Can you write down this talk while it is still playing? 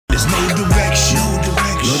There's no direction.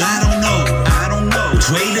 Lord, I don't know which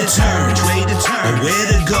way to turn, or where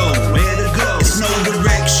to go. It's no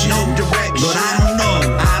direction. Lord,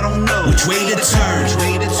 I don't know which way to turn,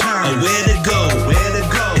 or where to go.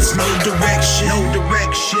 It's no direction.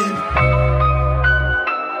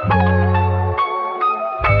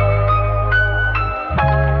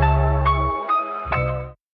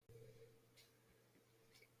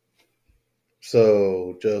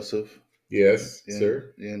 So, Joseph. Yes,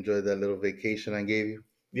 sir. You enjoyed that little vacation I gave you?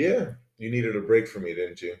 Yeah, you needed a break from me,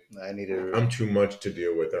 didn't you? I'm too much to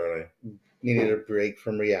deal with, aren't I? Needed a break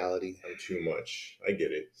from reality. I'm too much. I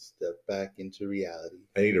get it. Step back into reality.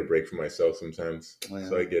 I need a break from myself sometimes,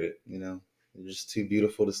 so I get it. You know, you're just too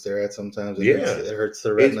beautiful to stare at sometimes. It hurts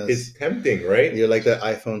the retinas. It's tempting, right? You're like that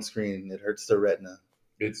iPhone screen. It hurts the retina.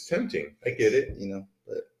 It's tempting. I get it. You know,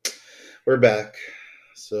 but we're back.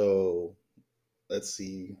 So, let's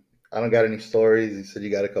see. I don't got any stories. You said you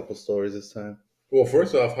got a couple stories this time. Well,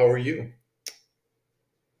 first off, how are you?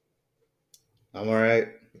 I'm all right.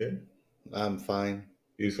 Yeah. I'm fine.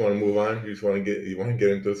 You just want to move on? You want to get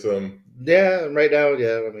into some? Yeah, right now,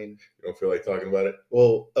 yeah. I mean, you don't feel like talking about it?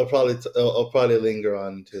 Well, I'll probably linger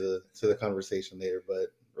on to the conversation later,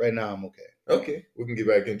 but right now I'm okay. Okay, we can get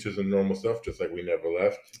back into some normal stuff, just like we never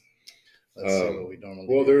left. Let's see what we normally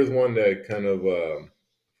Well, do. there is one that kind of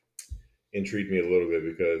intrigued me a little bit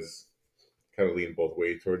because kind of leaned both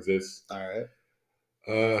ways towards this. All right.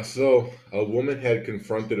 So a woman had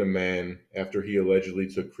confronted a man after he allegedly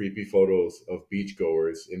took creepy photos of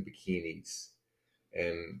beachgoers in bikinis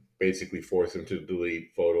and basically forced him to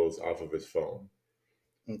delete photos off of his phone.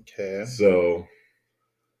 Okay. So,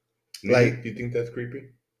 do like, you think that's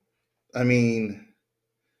creepy? I mean,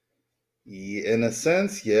 in a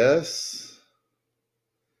sense, yes.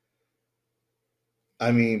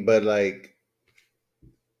 I mean, but like,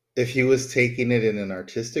 if he was taking it in an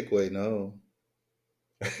artistic way, no.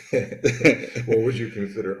 What would you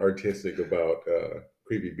consider artistic about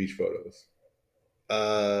creepy beach photos?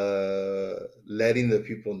 Letting the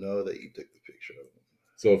people know that you took the picture of them.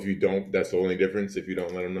 So if you don't, that's the only difference. If you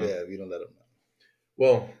don't let them know. Yeah, if you don't let them know.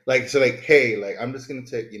 Well, hey, I'm just gonna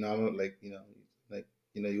take. I'm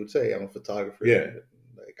you would say I'm a photographer. Yeah.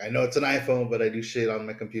 Like I know it's an iPhone, but I do shit on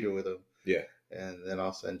my computer with them. Yeah. And then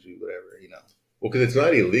I'll send you whatever. Well, because it's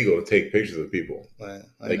not illegal to take pictures of people,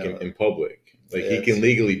 in public. Like he can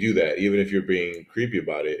legally do that, even if you're being creepy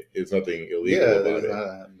about it. It's nothing illegal about it.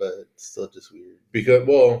 But it's still just weird. Because,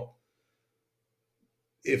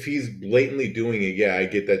 if he's blatantly doing it, yeah, I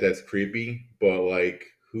get that that's creepy. But like,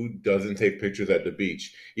 who doesn't take pictures at the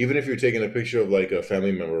beach? Even if you're taking a picture of like a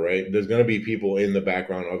family member, right? There's gonna be people in the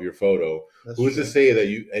background of your photo. Who's to say that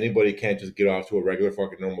anybody can't just get off to a regular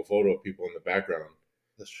fucking normal photo of people in the background?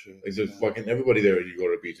 That's true. Like there's fucking everybody there when you go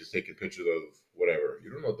to the beach is taking pictures of whatever.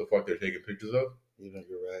 You don't know what the fuck they're taking pictures of. You're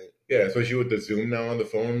right. Yeah, especially with the zoom now on the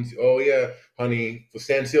phones. Oh yeah, honey, so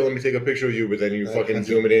stand still. Let me take a picture of you. But then you fucking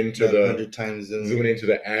zoom it into the 100 times zoom it into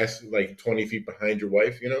the ass like 20 feet behind your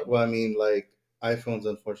wife. You know. Well, I mean, like iPhones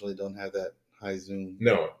unfortunately don't have that high zoom.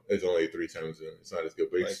 No, it's only 3 times zoom. It's not as good,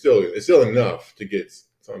 but it's still enough to get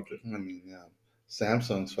something. I mean, yeah,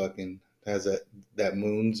 Samsung's fucking has that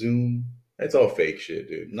moon zoom. That's all fake shit,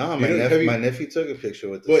 dude. No, my nephew took a picture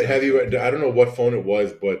with this. But have you? I don't know what phone it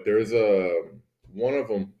was, but there's one of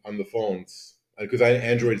them on the phones because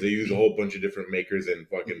Androids they use a whole bunch of different makers and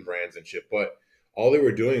fucking brands and shit. But all they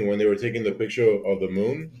were doing when they were taking the picture of the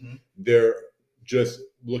moon, they're just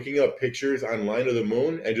looking up pictures online of the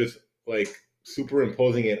moon and just like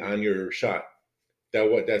superimposing it on your shot.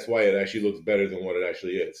 That's why it actually looks better than what it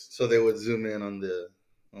actually is. So they would zoom in on the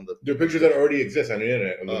pictures that already exist on the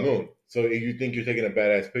internet of the moon. So if you think you're taking a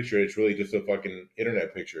badass picture, it's really just a fucking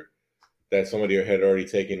internet picture that somebody had already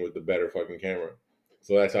taken with the better fucking camera.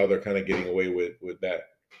 So that's how they're kind of getting away with that.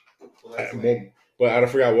 But I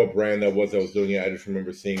forgot what brand that was doing it. I just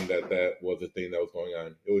remember seeing that was a thing that was going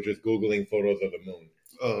on. It was just Googling photos of the moon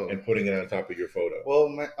and putting it on top of your photo. Well,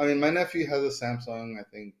 my nephew has a Samsung, I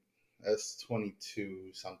think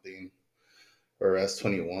S22 something or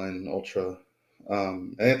S21 Ultra.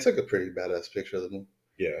 And it took a pretty badass picture of the moon.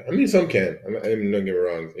 Yeah, I mean, some can. I mean, don't get me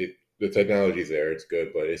wrong. The technology's there. It's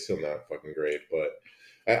good, but it's still not fucking great. But,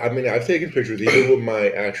 I mean, I've taken pictures, even with my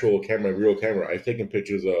actual camera, real camera. I've taken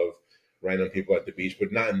pictures of random people at the beach,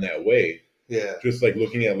 but not in that way. Yeah. Just, like,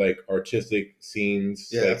 looking at, like, artistic scenes.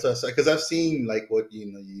 Yeah, like, that's what I said. Because I've seen, like, what, you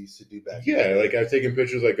used to do back then. Yeah, like, I've taken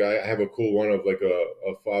pictures, like, I have a cool one of, like,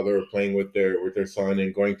 a father playing with their son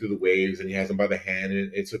and going through the waves, and he has them by the hand,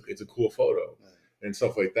 and it's a cool photo. Right. And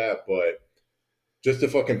stuff like that, but just to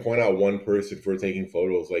fucking point out one person for taking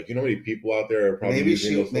photos. Like, you know how many people out there are probably Maybe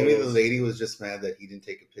using those maybe the photos? lady was just mad that he didn't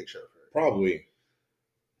take a picture of her. Probably.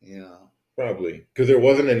 You know. Probably. Because there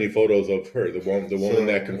wasn't any photos of her. The woman that What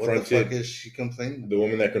the confronted fuck is she complaining? the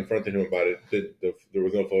woman that confronted him about it. There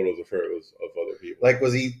was no photos of her. It was of other people. Like,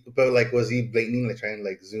 was he blatantly like trying to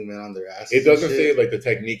like zoom in on their ass? It doesn't say like the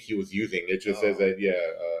technique he was using. It just says Oh. that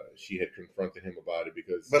she had confronted him about it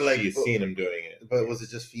because But, like, she's seen him doing it. But was it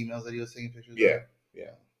just females that he was taking pictures Yeah. of? Yeah.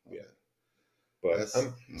 Okay. Yeah. But That's, I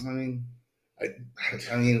mean,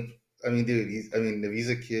 dude, if he's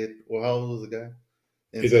a kid, well, how old was the guy?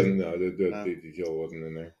 it doesn't know. The detail wasn't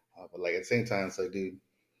in there. But like at the same time, it's like, dude,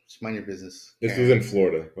 just mind your business. This Karen. was in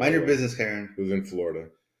Florida. Mind your business, Karen. It was in Florida.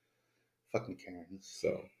 Fucking Karens.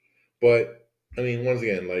 So, but I mean, once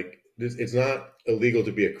again, like this, it's not illegal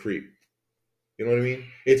to be a creep. You know what I mean?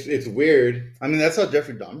 It's weird. I mean, that's how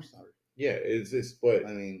Jeffrey Dahmer started. Yeah, it's but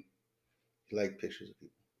I mean, he liked pictures of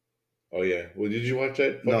people. Oh yeah. Well, did you watch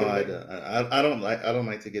that? No, I don't. I don't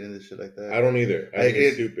like to get into shit like that. I don't either. I think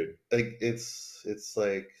it's stupid. Like it's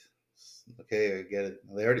like, okay, I get it.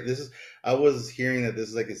 I was hearing that this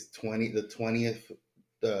is like the 20th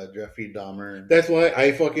Jeffrey Dahmer. That's why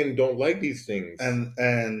I fucking don't like these things.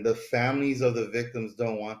 And the families of the victims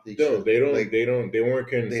don't want these. No, they don't. Like, they weren't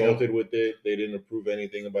consulted with it. They didn't approve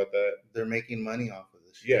anything about that. They're making money off of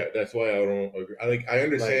this shit. Yeah, that's why I don't agree. I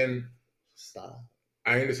understand. Like, stop.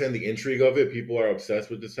 I understand the intrigue of it. People are obsessed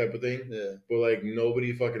with this type of thing. Yeah. But like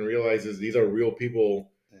nobody fucking realizes these are real people,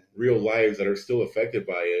 real lives that are still affected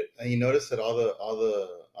by it. And you notice that all the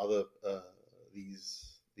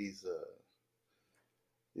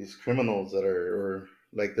these criminals that are, or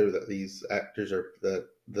like these actors that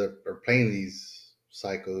are playing these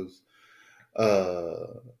psychos,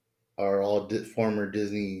 are all former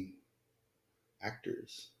Disney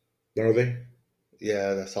actors. Are they?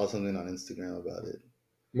 Yeah, I saw something on Instagram about it.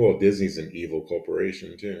 Well, Disney's an evil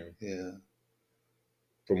corporation too. Yeah.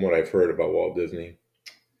 From what I've heard about Walt Disney.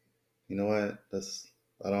 You know what?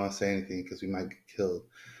 I don't want to say anything because we might get killed.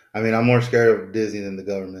 I mean, I'm more scared of Disney than the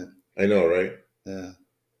government. I know, right? Yeah.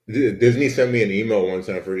 Disney sent me an email one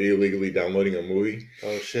time for illegally downloading a movie.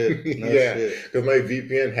 Oh shit! No yeah, shit. Because my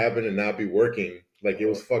VPN happened to not be working. Like it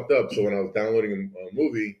was fucked up. So when I was downloading a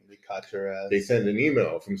movie, they caught your ass. They sent an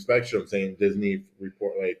email from Spectrum saying Disney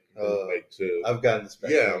report to. I've gotten the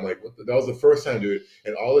Spectrum. Yeah, I'm like, that was the first time, dude.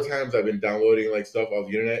 And all the times I've been downloading like stuff off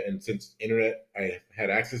the internet, and since internet I had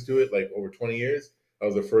access to it like over 20 years. That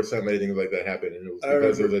was the first time anything like that happened, and it was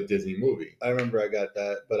because it was a Disney movie. I remember I got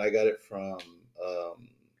that, but I got it from.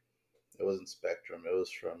 It wasn't Spectrum. It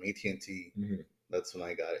was from AT&T. Mm-hmm. That's when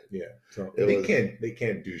I got it. Yeah, so they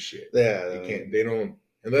can't do shit. Yeah, they can't. They don't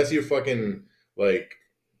unless you're fucking like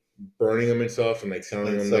burning them and stuff and like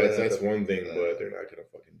selling them. That's one thing, but they're not gonna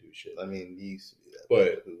fucking do shit. I mean, you used to do that,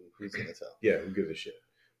 but who's gonna tell? Yeah, who gives a shit?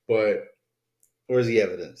 But where's the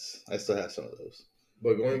evidence? I still have some of those.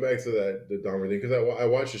 But going back to the Dahmer thing, because I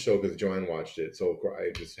watched the show because Joanne watched it, so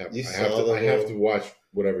I just have I have to watch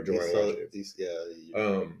whatever Joanne watched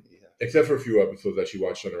it. Except for a few episodes that she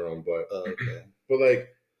watched on her own, but okay. But like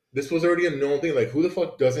this was already a known thing. Like who the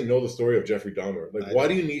fuck doesn't know the story of Jeffrey Dahmer? Like why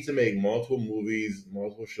do you need to make multiple movies,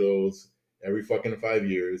 multiple shows every fucking 5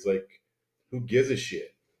 years? Like who gives a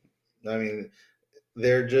shit? I mean,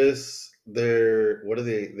 they're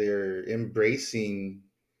embracing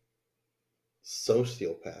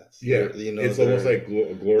sociopaths. Yeah, it's almost like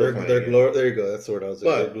glorifying. There you go. That's the word I was.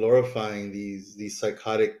 They're glorifying these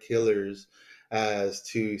psychotic killers as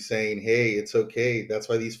to saying, "Hey, it's okay." That's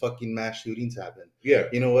why these fucking mass shootings happen. Yeah,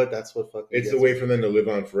 you know what? That's what fucking. It's a way for them to live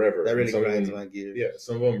on forever. That really grinds my gears. Yeah,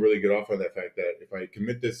 some of them really get off on that fact that if I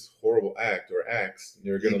commit this horrible act or acts,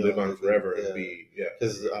 they're going to live on forever and be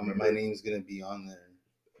because my name's going to be on there.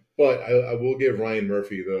 But I will give Ryan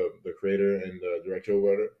Murphy, the creator and the director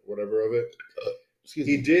or whatever of it.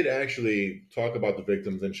 He did actually talk about the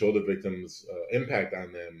victims and show the victims' impact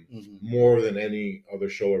on them more than any other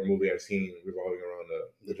show or movie I've seen revolving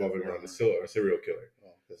around a serial killer.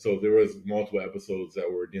 Oh, okay. So there was multiple episodes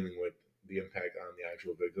that were dealing with the impact on the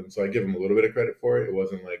actual victims. So I give him a little bit of credit for it. It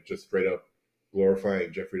wasn't like just straight up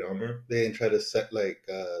glorifying Jeffrey Dahmer. They didn't try to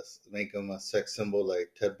make him a sex symbol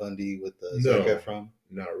like Ted Bundy with the Zac Efron.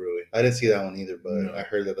 Not really. I didn't see that one either, but I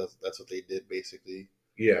heard that that's what they did basically.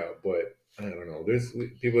 Yeah, but I don't know. There's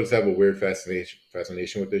people just have a weird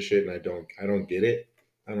fascination with this shit, and I don't get it.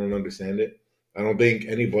 I don't understand it. I don't think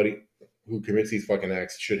anybody who commits these fucking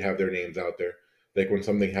acts should have their names out there. Like when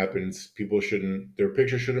something happens, their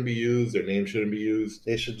picture shouldn't be used, their name shouldn't be used.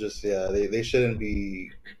 They should just they shouldn't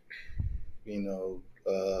be,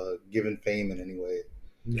 given fame in any way.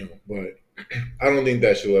 No, but I don't think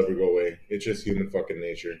that should ever go away. It's just human fucking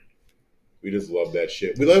nature. We just love that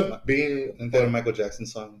shit. We love being. Isn't that a Michael Jackson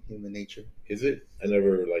song, Human Nature? Is it? I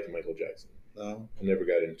never liked Michael Jackson. No. I never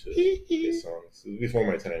got into his songs. It was before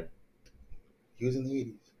my time. He was in the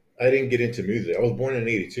 80s. I didn't get into music. I was born in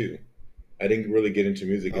 '82. I didn't really get into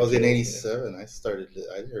music. I was in until- '87. I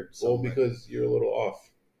heard some. Well, because you're a little off.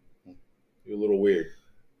 You're a little weird.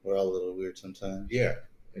 We're all a little weird sometimes. Yeah.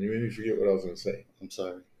 And you made me forget what I was going to say. I'm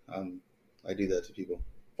sorry. I do that to people.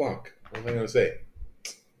 Fuck. What was I going to say?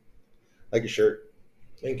 Like your shirt.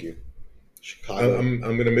 Thank you. Chicago. I'm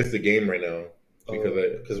going to miss the game right now.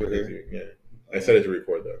 Because we're here? Yeah. I said it to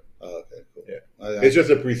record, though. Oh, okay, cool. Yeah. It's just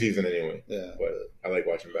a preseason anyway. Yeah. But I like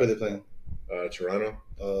watching Who are they basketball. playing?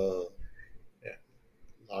 Toronto. Yeah.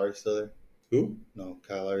 Lowry's still there? Who? No,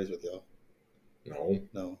 Kyle Lowry's with y'all.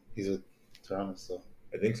 No. He's with Toronto still.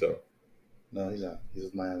 I think so. No, he's not. He's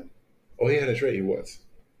with Miami. Oh, yeah, that's right. He was.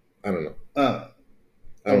 I don't know.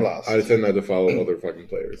 I'm lost. I tend not to follow other fucking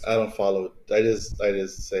players. I don't follow. I just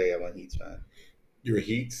say I'm a Heat fan. You're a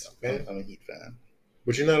Heat fan? I'm a Heat fan.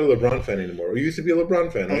 But you're not a LeBron fan anymore. You used to be a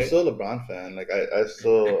LeBron fan, right? I'm still a LeBron fan. Like I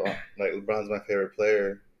still like LeBron's my favorite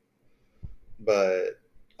player, but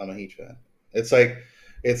I'm a Heat fan. It's like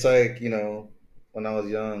when I was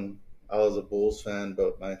young, I was a Bulls fan,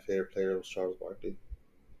 but my favorite player was Charles Barkley.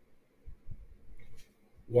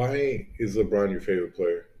 Why is LeBron your favorite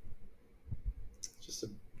player?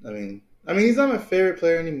 I mean, he's not my favorite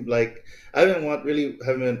player anymore. Like I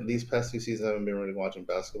haven't these past 2 seasons. I haven't been really watching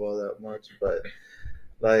basketball that much, but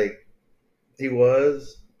like he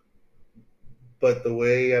was. But the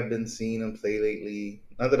way I've been seeing him play lately,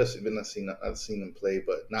 not that I've seen him play,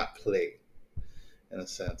 but not play, in a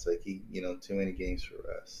sense. Like he, too many games for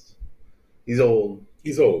rest. He's old.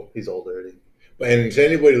 He's old already. And to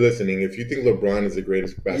anybody listening, if you think LeBron is the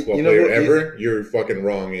greatest basketball player ever, you're fucking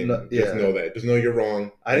wrong. And just know that. Just know you're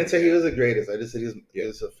wrong. I didn't say he was the greatest. I just said he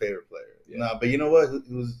was a favorite player. Yeah. Nah, but you know what?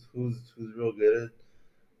 Who's real good?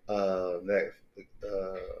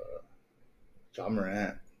 John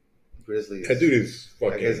Morant. Grizzlies. That dude is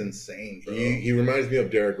fucking. That guy's insane, bro. He reminds me of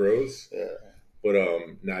Derrick Rose. Yeah. But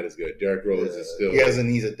not as good. Derrick Rose is still. He has the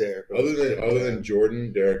knees of Derrick Rose. Other than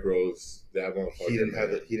Jordan, Derrick Rose, that motherfucker. He didn't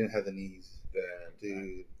have the knees.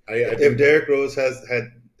 Dude. If Derrick Rose if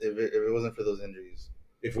it wasn't for those injuries.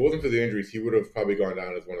 If it wasn't for the injuries, he would have probably gone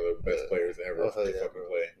down as one of the best players ever to fucking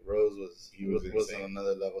play. Rose was on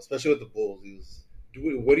another level, especially with the Bulls.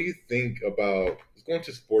 Dude, what do you think about? Let's go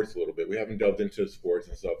into sports a little bit. We haven't delved into sports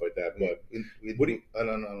and stuff like that, but I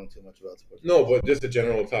don't know too much about sports. No, but just a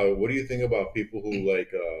general topic. What do you think about people who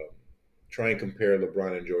try and compare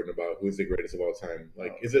LeBron and Jordan about who's the greatest of all time?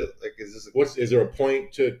 Like, is there a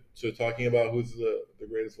point to talking about who's the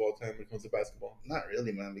greatest of all time when it comes to basketball? Not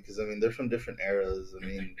really, man, because they're from different eras.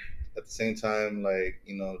 At the same time,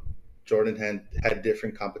 Jordan had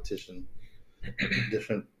different competition,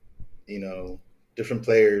 different, different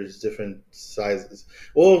players, different sizes.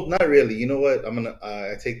 Well, not really. You know what?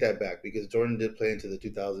 I take that back because Jordan did play into the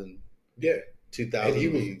 2000. Yeah.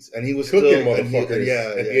 2000 leagues, and he was cooking still, motherfuckers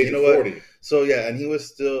at the age of 40. So and he was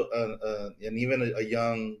still, and even a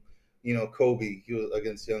young, Kobe. He was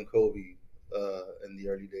against young Kobe in the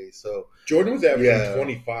early days. So Jordan was averaging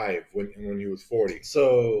 25 when he was 40.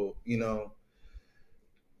 So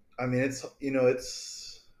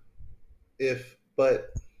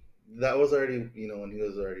but that was already when he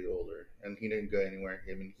was already older, and he didn't go anywhere.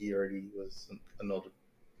 He already was an older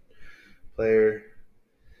player.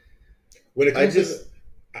 When it comes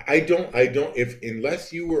I don't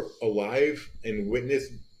unless you were alive and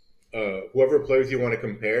witnessed whoever players you want to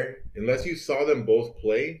compare, unless you saw them both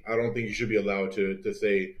play, I don't think you should be allowed to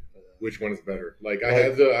say which one is better. Like I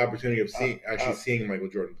had the opportunity of seeing Michael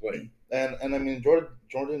Jordan play. And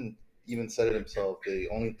Jordan even said it himself. The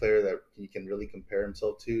only player that he can really compare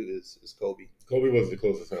himself to is Kobe. Kobe was the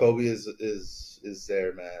closest. Kobe is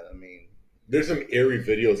there, man. There's some eerie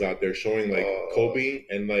videos out there showing Kobe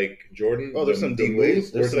and Jordan. Oh, there's some D Wade.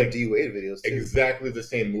 There's some D Wade videos too. Exactly the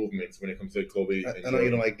same movements when it comes to Kobe. I know you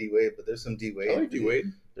don't like D Wade, but there's some D Wade. I like D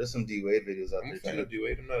Wade. There's some D Wade videos out there too. I'm a fan of D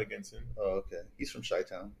Wade. I'm not against him. Oh, okay. He's from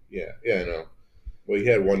Chi-Town. Yeah, I know. Well, he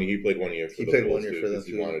played 1 year. He played 1 year for them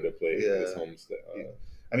too. He wanted to play his home state.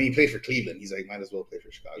 He played for Cleveland. He's like, might as well play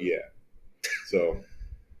for Chicago. Yeah. So.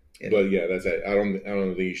 But yeah, that's it. I don't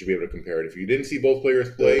think you should be able to compare it. If you didn't see both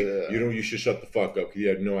players play, you should shut the fuck up because you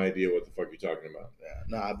had no idea what the fuck you're talking about. Yeah,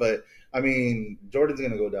 nah, but Jordan's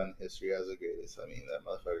gonna go down in history as the greatest. That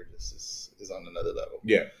motherfucker just is on another level.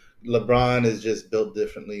 Yeah, LeBron is just built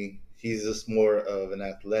differently. He's just more of an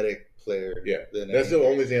athletic player. Yeah, than that's the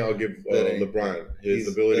only thing I'll give than anything. LeBron. His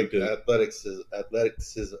He's ability to athleticism,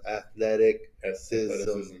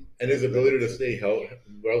 and his ability to stay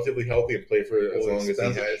relatively healthy and play for as long as he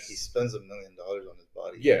He has. spends $1 million on his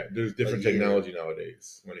body. Yeah, there's different a year. technology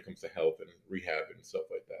nowadays when it comes to health and rehab and stuff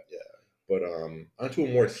like that. Yeah. But onto a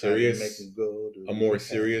more serious,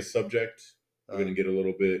 subject. We're gonna get a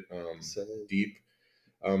little bit deep.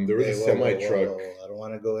 There was a semi truck. I don't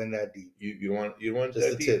want to go in that deep. You want just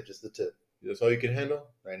that the deep? tip, just the tip. That's all you can handle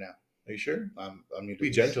right now. Are you sure? I'm new to Be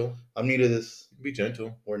this. gentle. I'm new to this. Be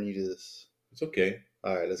gentle. We're new to this. It's okay.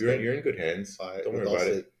 All right, You're in good hands. All right, don't worry about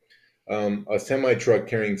it. A semi truck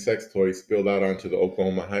carrying sex toys spilled out onto the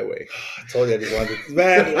Oklahoma highway. I told you I just wanted to,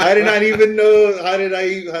 man. I did not even know. How did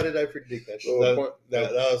I predict that?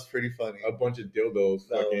 That was pretty funny. A bunch of dildos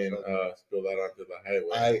spilled out onto the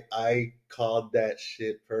highway. I called that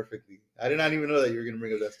shit perfectly. I did not even know that you were gonna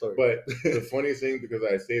bring up that story. But the funniest thing, because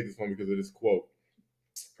I saved this one because of this quote.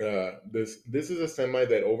 This is a semi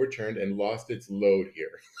that overturned and lost its load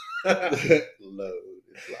here.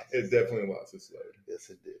 It definitely lost its load. Yes,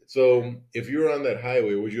 it did. So, if you were on that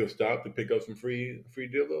highway, would you have stopped to pick up some free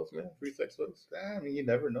dildos, man? Free sex toys? I mean, you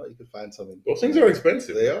never know. You could find something. Those things are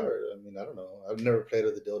expensive. They are. I mean, I don't know. I've never played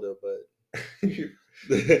with a dildo, but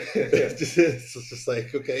it's just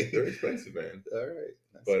like, okay, they're expensive, man. All right,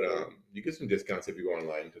 but you get some discounts if you go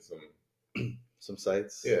online to some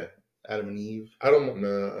sites. Yeah. Adam and Eve. I don't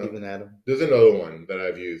know. Even Adam. There's another one that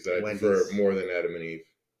I've used that Wendy's. I prefer more than Adam and Eve.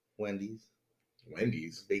 Wendy's.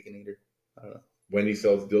 Baconator. I don't know. Wendy's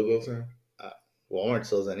sells dildos now? Walmart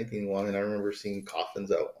sells anything. Well, I mean, I remember seeing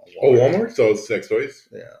coffins out on Walmart. Oh, Walmart sells sex toys?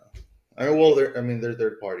 Yeah. They're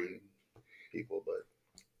third party people, but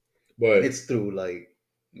it's through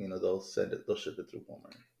they'll ship it through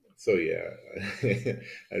Walmart. So yeah,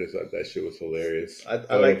 I just thought that shit was hilarious.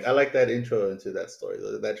 I like that intro into that story,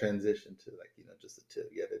 that transition to just the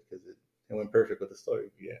tip. Get it because it went perfect with the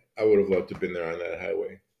story. Yeah, I would have loved to have been there on that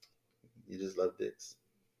highway. You just love dicks.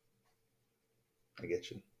 I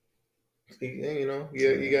get you.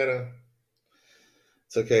 Yeah, you gotta.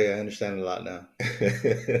 It's okay. I understand a lot now.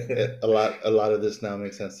 a lot of this now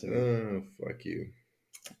makes sense to me. Oh, fuck you.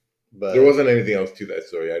 But there wasn't anything else to that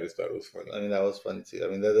story. I just thought it was funny. I mean, that was funny too. I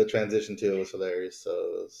mean, the transition to it was hilarious. So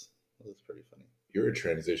it was pretty funny. You're a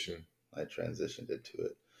transition. I transitioned into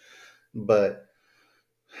it. But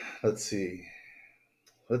let's see.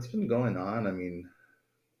 What's been going on? I mean,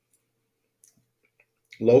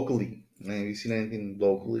 locally. Man, have you seen anything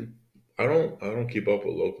locally? I don't keep up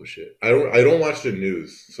with local shit. I don't watch the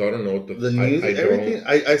news, so I don't know what the news.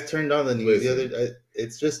 I turned on the news the other day.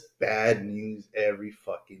 It's just bad news every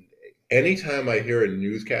fucking day. Anytime I hear a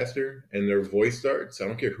newscaster and their voice starts, I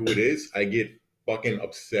don't care who it is, I get fucking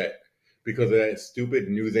upset because of that stupid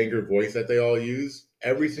news anchor voice that they all use.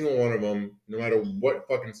 Every single one of them, no matter what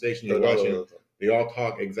fucking station you're watching, they all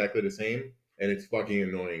talk exactly the same, and it's fucking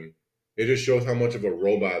annoying. It just shows how much of a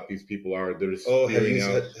robot these people are. They're just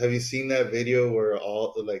have you seen that video where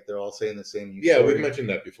they're all saying the same news? Yeah, story? We've mentioned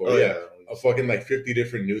that before. Yeah. A fucking 50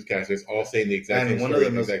 different newscasters all saying the exact same story,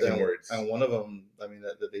 the exact same words. And one of them, I mean,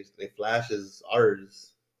 that they flash is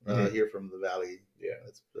ours here from the Valley. Yeah,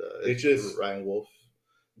 it's just Ryan Wolf.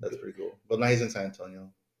 That's pretty cool. But now he's in San Antonio.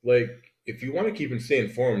 Like, if you want to keep and stay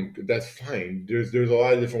informed, that's fine. There's a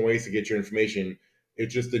lot of different ways to get your information.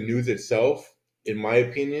 It's just the news itself, in my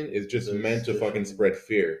opinion, is just meant to fucking spread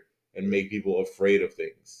fear and make people afraid of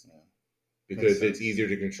things. Yeah. Because it's easier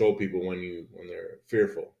to control people when they're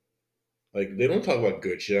fearful. Like, they don't talk about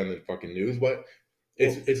good shit on the fucking news, but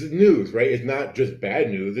it's news, right? It's not just bad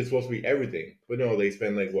news. It's supposed to be everything. But no, they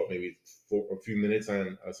spend maybe a few minutes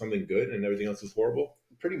on something good and everything else is horrible.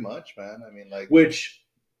 Pretty much, man. I mean, which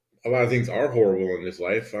a lot of things are horrible in this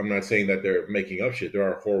life. I'm not saying that they're making up shit. There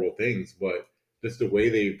are horrible things, but just the way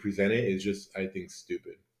they present it is just, I think,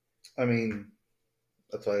 stupid. I mean,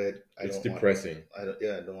 that's why it's depressing. I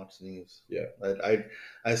don't watch the news. Yeah,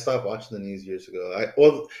 I stopped watching the news years ago.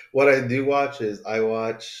 What I do watch is I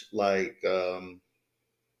watch late. I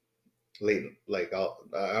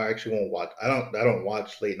actually won't watch. I don't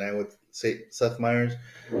watch Late Night with Seth Meyers.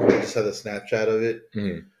 I just have the Snapchat of it.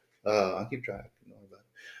 Mm-hmm. I'll keep track.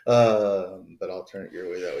 But I'll turn it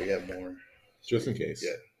your way. That way you have more. Just in case.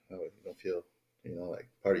 Yeah. That way you don't feel,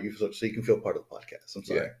 part of you, so you can feel part of the podcast. I'm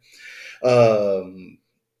sorry. Yeah.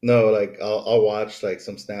 No, I'll watch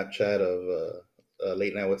some Snapchat of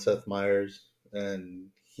Late Night with Seth Meyers, and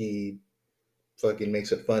he fucking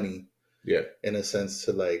makes it funny. Yeah. In a sense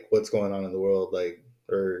to what's going on in the world,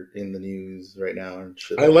 or in the news right now and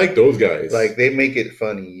shit. I like those guys. They make it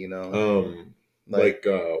funny, like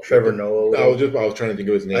Trevor Noah. I was trying to think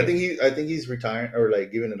of his name. I think he's retiring or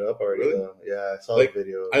like giving it up already. Really? Though. Yeah, I saw Like, the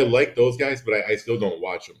video. I like those guys, but I still don't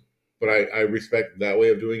watch them. But I respect that way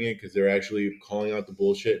of doing it because they're actually calling out the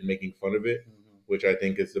bullshit and making fun of it, which I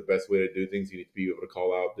think is the best way to do things. You need to be able to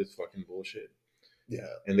call out this fucking bullshit. Yeah,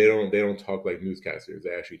 and they don't talk like newscasters.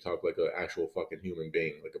 They actually talk like an actual fucking human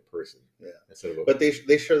being, like a person. Yeah, instead of a, but they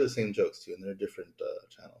share the same jokes too, and they're different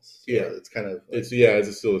channels. So yeah, it's kind of like, it's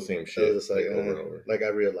still the same shit. It's like over and over. Like I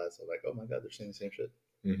realized, I'm like, oh my god, they're saying the same shit.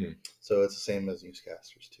 Mm-hmm. So it's the same as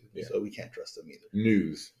newscasters too. Yeah. So we can't trust them either.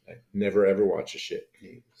 News. I never ever watch the shit.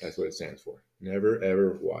 News. That's what it stands for. Never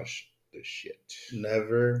ever watch the shit.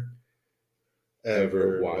 Never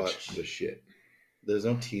ever watch the shit. There's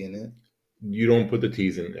no T in it. You don't put the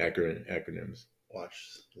T's in acronyms.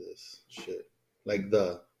 Watch this shit. Like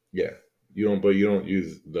the. Yeah. You don't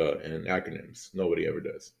use the in acronyms. Nobody ever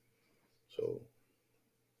does. So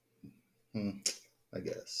I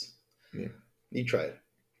guess. Yeah. You try it.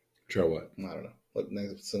 Try what? I don't know.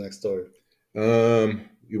 What's the next story?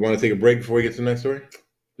 You want to take a break before we get to the next story?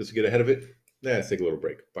 Just to get ahead of it? Yeah, let's take a little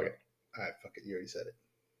break. Fuck it. Alright, fuck it. You already said it.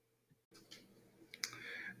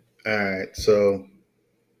 Alright, so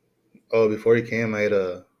before he came, I ate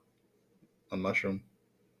a mushroom.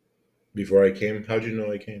 Before I came? How'd you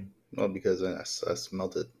know I came? Well, because I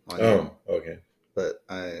smelled it. Oh, okay. But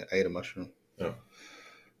I ate a mushroom. Oh.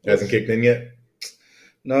 It hasn't kicked in yet?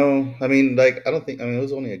 No. I mean, like, it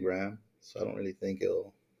was only a gram, so I don't really think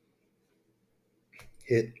it'll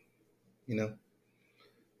hit, you know?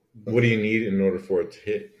 What do you need in order for it to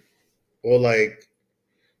hit? Well, like,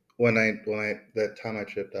 when I that time I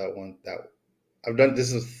tripped out I've done,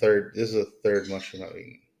 this is the third mushroom I've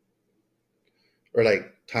eaten. Or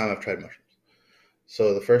like time I've tried mushrooms.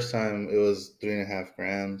 So the first time it was 3.5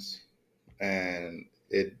 grams, and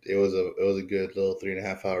it was a good little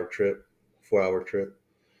 3.5 hour trip, 4-hour trip.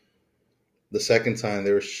 The second time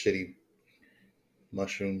they were shitty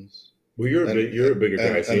mushrooms. Well, you're a bigger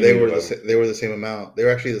guy, and they were the same amount. They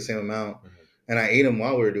were actually the same amount, and I ate them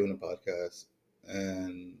while we were doing the podcast,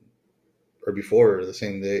 or before the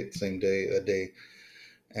same day.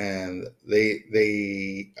 And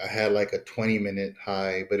I had like a 20-minute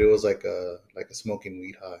high, but it was like a smoking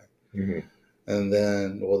weed high. Mm-hmm. And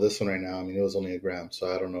then, this one right now, I mean, it was only a gram,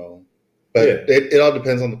 so I don't know. But it all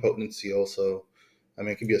depends on the potency also. I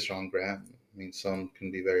mean, it can be a strong gram. I mean, some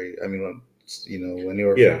can be very, I mean, when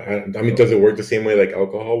you're... Yeah, I mean, does it work the same way like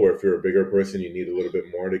alcohol, where if you're a bigger person, you need a little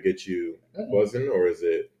bit more to get you buzzing, or is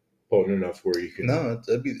it potent enough where you can... No,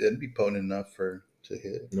 it'd be potent enough to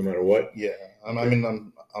hit. No matter what? Yeah. I'm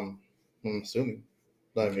assuming.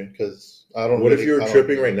 I mean, because I don't... What if you're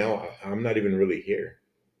tripping right now? I'm not even really here.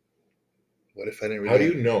 What if I didn't really... How do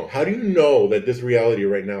you know? How do you know that this reality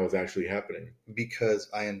right now is actually happening? Because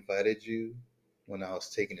I invited you when I was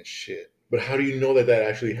taking a shit. But how do you know that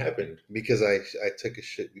actually happened? Because I took a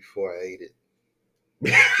shit before I ate it.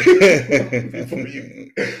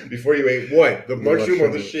 before you ate what? The mushroom or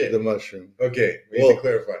the shit? The mushroom. Okay, we need to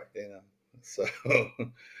clarify. Yeah. So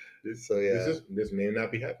yeah. This may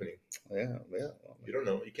not be happening. Yeah. You don't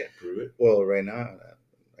know. You can't prove it. Well, right now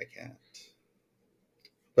I can't.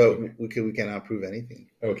 But we cannot prove anything.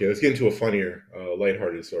 Okay, let's get into a funnier,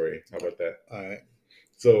 lighthearted story. How about that? All right.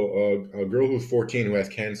 So a girl who's 14 who has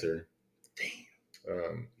cancer.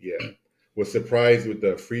 Damn. Was surprised with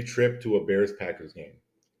the free trip to a Bears-Packers game.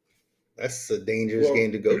 That's a dangerous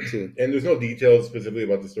game to go to. And there's no details specifically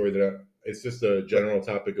about the story it's just a general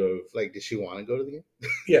topic of... Like, did she want to go to the game?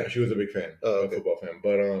 Yeah, she was a big fan. Oh, a football fan.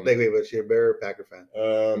 But but she a Bear or Packer fan?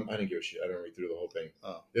 I didn't give a shit. I didn't read through the whole thing.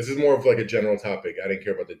 Oh. This is more of like a general topic. I didn't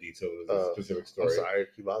care about the details of the specific story. I'm sorry,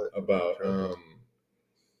 you bothered. About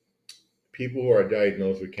people who are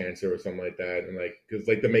diagnosed with cancer or something like that, and like, because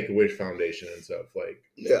like the Make-A-Wish Foundation and stuff, like,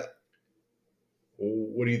 yeah.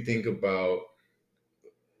 What do you think about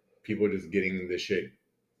people just getting this shit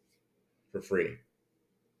for free?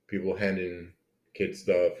 People handing kids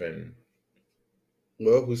stuff and...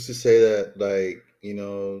 Well, who's to say that, like,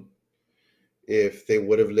 if they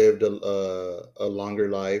would have lived a longer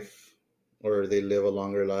life, or they live a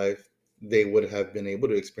longer life, they would have been able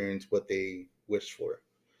to experience what they wished for.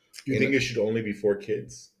 You think it should only be for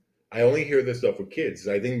kids? I only hear this stuff with kids.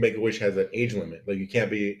 I think Make-A-Wish has an age limit. Like, you can't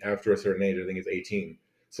be after a certain age. I think it's 18.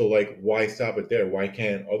 So, like, why stop it there? Why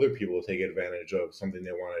can't other people take advantage of something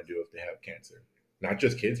they want to do if they have cancer? Not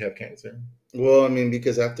just kids have cancer. Well, I mean,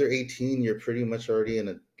 because after 18, you're pretty much already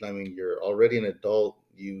you're already an adult.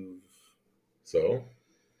 So?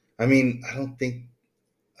 I mean, I don't think...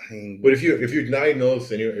 But if you're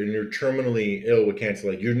diagnosed and you're terminally ill with cancer,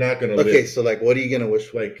 like, you're not gonna live. Okay, so like, what are you gonna wish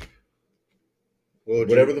for? Like,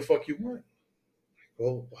 whatever the fuck you want.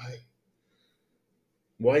 Well, why?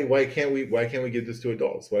 Why can't we give this to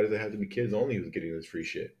adults? Why does it have to be kids only who's getting this free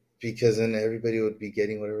shit? Because then everybody would be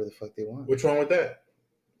getting whatever the fuck they want. What's wrong with that?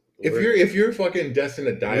 If you're fucking destined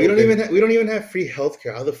to die, we don't even have free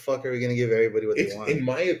healthcare. How the fuck are we gonna give everybody what they want? In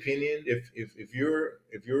my opinion, if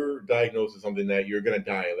you're diagnosed with something that you're gonna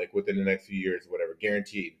die like within the next few years, whatever,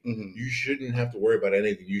 guaranteed, you shouldn't have to worry about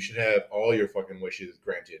anything. You should have all your fucking wishes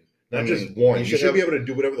granted, not just one. You should be able to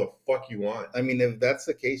do whatever the fuck you want. I mean, if that's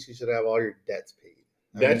the case, you should have all your debts paid.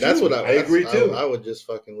 That's what I agree too. I would just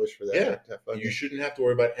fucking wish for that. Yeah, you shouldn't have to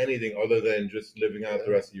worry about anything other than just living out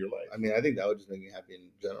the rest of your life. I mean, I think that would just make me happy in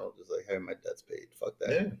general, just like having my debts paid. Fuck that.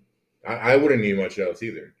 Yeah, I wouldn't need much else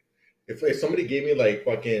either. If somebody gave me like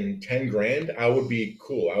fucking 10 grand, I would be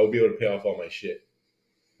cool. I would be able to pay off all my shit,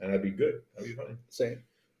 and I'd be good. I'd be fine. Same.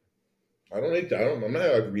 I'm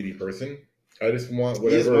not a greedy person. I just want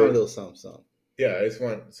whatever. You just want a little something. Yeah, I just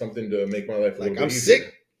want something to make my life a little bit easier.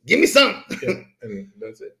 Sick. Give me some. Yeah, and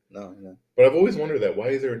that's it. No. But I've always wondered that. Why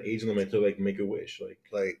is there an age limit to like make a wish?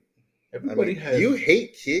 Like everybody has. You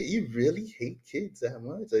hate kids. You really hate kids that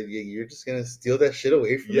much. Like you're just gonna steal that shit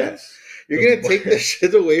away from them. You're gonna take that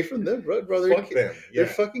shit away from them, bro. Fuck them. They're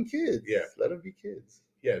fucking kids. Yeah. Let them be kids.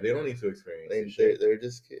 Yeah, they don't need to experience. They're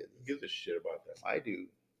just kids. Who gives a shit about them? I do.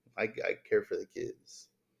 I care for the kids.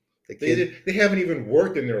 They haven't even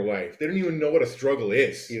worked in their life. They don't even know what a struggle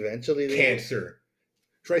is. Eventually, cancer.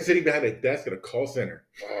 Try sitting behind a desk at a call center.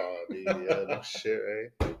 Oh, dude, yeah, no shit,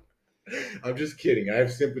 right? I'm just kidding. I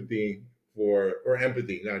have sympathy or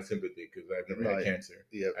empathy, not sympathy, because I've never had cancer.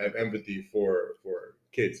 Yeah, I have empathy for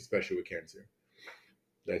kids, especially with cancer.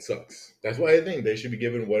 That sucks. That's why I think they should be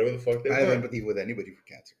given whatever the fuck they want. I have empathy with anybody for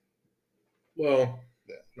cancer. Well,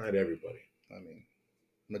 not everybody. I mean,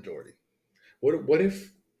 majority. What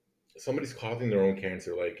if somebody's causing their own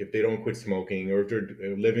cancer? Like if they don't quit smoking or if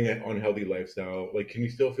they're living an unhealthy lifestyle, like can you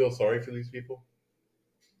still feel sorry for these people?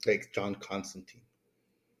 Like John Constantine.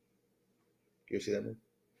 You ever see that movie?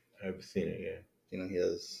 I've seen it, yeah. You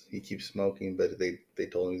know, he keeps smoking, but they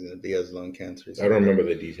told him he has lung cancer. I don't remember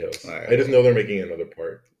the details. Right. I just know they're making another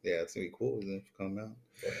part. Yeah, it's gonna be cool, isn't it, if it come out?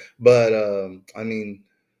 Yeah. But I mean,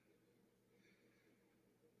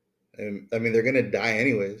 they're gonna die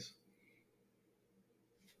anyways.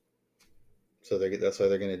 So that's why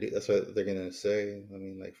they're gonna do. That's what they're gonna say. I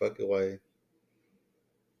mean, like, fuck it, why?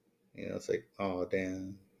 You know, it's like, oh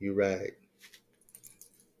damn, you right,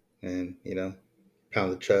 and you know,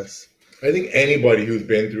 pound the chest. I think anybody who's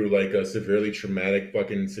been through like a severely traumatic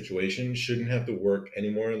fucking situation shouldn't have to work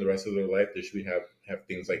anymore in the rest of their life. They should have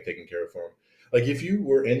things like taken care of for them. Like if you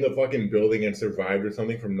were in the fucking building and survived or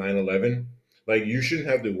something from 9/11, like you shouldn't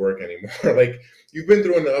have to work anymore. Like you've been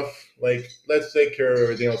through enough. Like let's take care of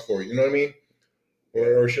everything else for you. You know what I mean?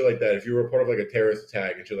 Or shit like that. If you were part of like a terrorist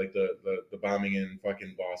attack and shit like the bombing in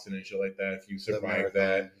fucking Boston and shit like that, if you survived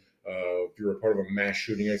that, if you were part of a mass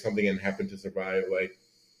shooting or something and happened to survive, like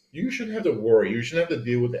you shouldn't have to worry. You shouldn't have to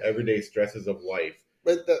deal with the everyday stresses of life.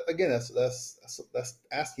 But again, that's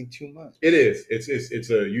asking too much. It is. It's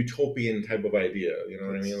a utopian type of idea. You know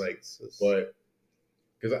what I mean? Like, but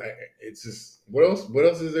because it's just what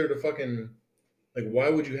else is there to fucking like? Why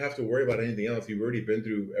would you have to worry about anything else? You've already been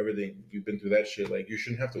through everything. You've been through that shit. Like you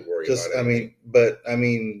shouldn't have to worry about it. I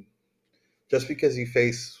mean, just because you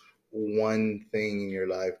face one thing in your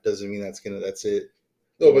life doesn't mean that's it.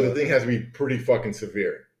 No, but the thing has to be pretty fucking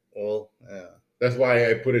severe. Well, yeah. That's why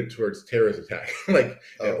I put it towards terrorist attack,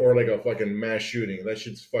 or like a fucking mass shooting. That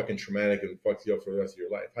shit's fucking traumatic and fucks you up for the rest of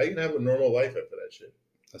your life. How you gonna have a normal life after that shit?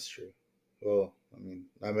 That's true. Well, I mean,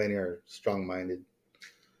 not many are strong-minded.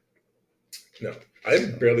 No, I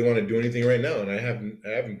barely want to do anything right now, and I haven't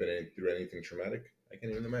been through anything traumatic. I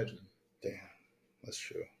can't even imagine. Damn, that's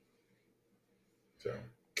true. So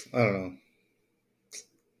I don't know.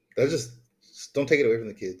 That's just don't take it away from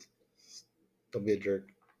the kids. Don't be a jerk.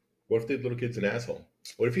 What if the little kid's an asshole?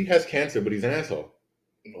 What if he has cancer, but he's an asshole?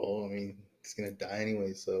 Well, I mean, he's gonna die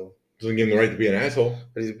anyway, so doesn't give him the right to be an asshole.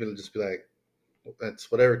 But he's gonna just be like, "That's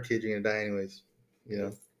whatever, kid. You're gonna die anyways." You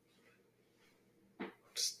know,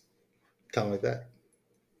 just tell them like that.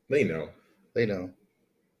 They know. They know.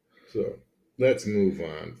 So let's move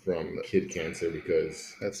on from kid cancer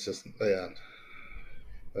because that's just that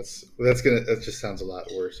just sounds a lot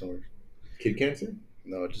worse. Kid cancer?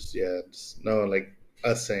 No, no, like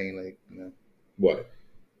us saying like, you know. What?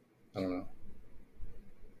 I don't know.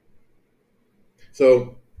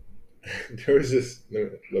 So there was this.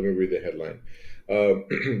 Let me read the headline.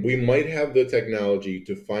 We might have the technology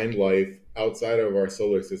to find life outside of our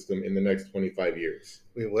solar system in the next 25 years.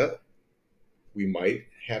 Wait, what? We might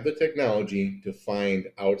have the technology to find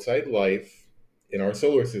outside life in our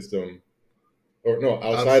solar system or no,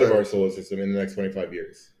 outside of our solar system in the next 25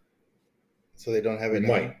 years. So they don't have it. We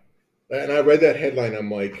might. And I read that headline.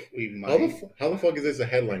 I'm like, We might. how the fuck is this a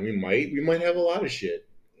headline? We might have a lot of shit.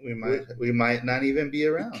 We might not even be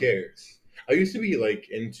around. Who cares? I used to be like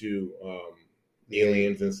into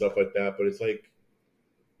aliens and stuff like that, but it's like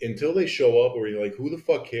until they show up, or you're like, who the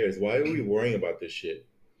fuck cares? Why are we worrying about this shit?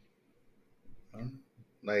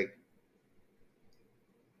 Like,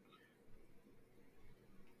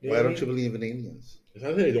 You why know what don't I you mean? believe in aliens? It's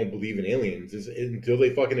not that I don't believe in aliens. It's until they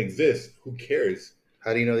fucking exist, who cares?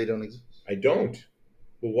 How do you know they don't exist? I don't.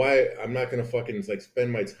 But why? I'm not gonna fucking like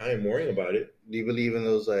spend my time worrying about it. Do you believe in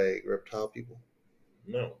those like reptile people?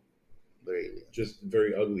 No, They're aliens. just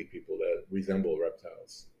very ugly people that resemble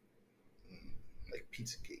reptiles. Like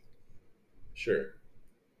pizza cake Sure,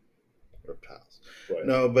 reptiles. but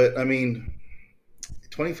No, but I mean,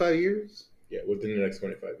 25 years? yeah, within the next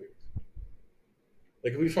 25 years.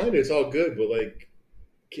 Like if we find it, it's all good. But like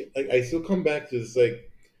I still come back to this. Like,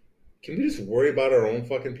 can we just worry about our own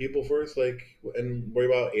fucking people first? Like, and worry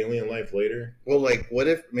about alien life later? Well, like, what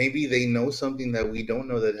if maybe they know something that we don't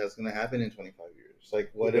know that has going to happen in 25 years? Like,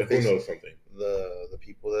 what if Who they knows something? the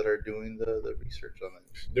people that are doing the research on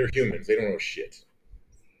it? They're humans. They don't know shit.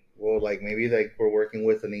 Well, like maybe like we're working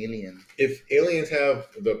with an alien. If aliens have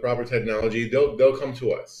the proper technology, they'll come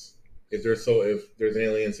to us. If there's an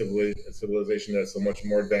alien civilization that's so much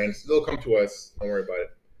more advanced, they'll come to us. Don't worry about it.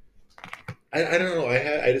 I don't know.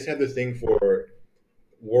 I just have this thing for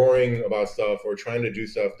worrying about stuff or trying to do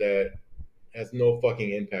stuff that has no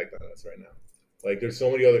fucking impact on us right now. Like there's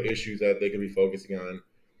so many other issues that they could be focusing on.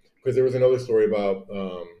 Because there was another story about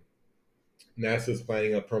NASA's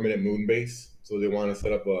planning a permanent moon base. So they want to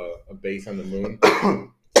set up a base on the moon.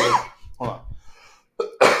 Hold on.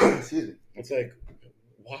 Excuse me. It's like,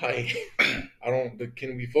 why?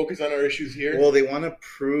 Can we focus on our issues here? Well, they want to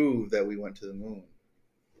prove that we went to the moon.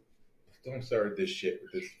 Don't start this shit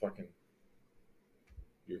with this fucking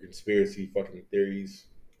your conspiracy fucking theories.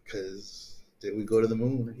 Because did we go to the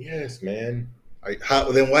moon? Yes, man.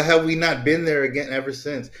 Then why have we not been there again ever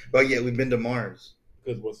since? But yet we've been to Mars.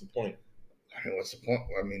 Because what's the point? I mean, what's the point?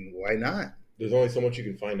 I mean, why not? There's only so much you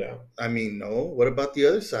can find out. I mean, no. What about the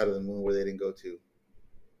other side of the moon where they didn't go to?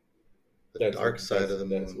 The dark side of the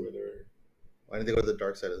moon. That's where they're. Why didn't they go to the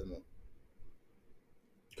dark side of the moon?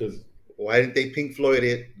 Because Why didn't they Pink Floyd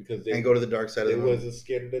it they and go to the dark side of they the moon? wasn't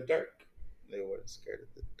scared of the dark. They weren't scared of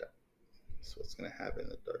the dark. That's what's gonna happen in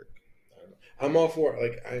the dark. I don't know. I'm all for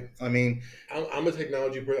it. Like I mean, I'm a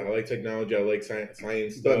technology person. I like technology. I like science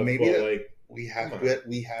stuff. But maybe like we have Come to.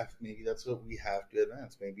 We have. Maybe that's what we have to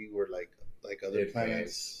advance. Maybe we're like other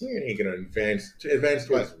planets. we ain't gonna advance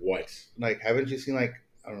towards what? Like, haven't you seen like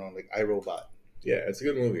I don't know, like iRobot? Yeah, it's a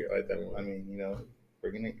good movie. I like that one. I mean, you know, we're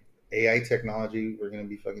gonna AI technology. We're gonna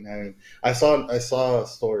be fucking having. I saw a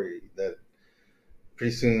story that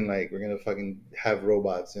pretty soon, like, we're gonna fucking have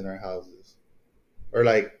robots in our houses, or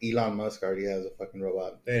like Elon Musk already has a fucking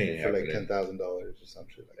robot That ain't for like happening. $10,000 or some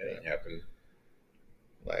shit like That ain't that. happening.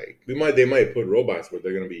 Like, They might put robots, but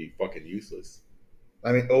they're gonna be fucking useless.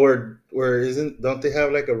 I mean, or don't they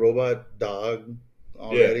have like a robot dog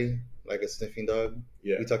already, like a sniffing dog?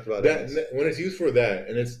 Yeah, We talked about that that. when it's used for that,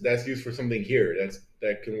 and that's used for something here.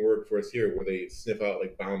 That can work for us here, where they sniff out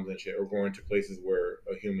like bombs and shit, or go into places where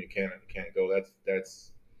a human can't go.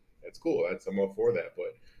 That's cool. I'm all for that.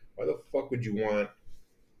 But why the fuck would you want a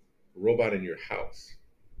robot in your house?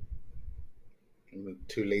 I'm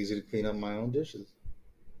too lazy to clean up my own dishes.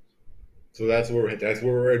 So that's where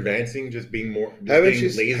we're advancing, just being more Haven't being you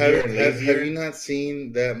lazier and lazier. have you not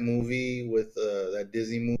seen that movie with that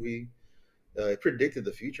Disney movie? It predicted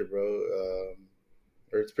the future, bro.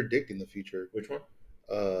 Or it's predicting the future. Which one?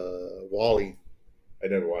 Wall-E. I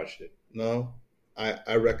never watched it. No,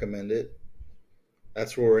 I recommend it.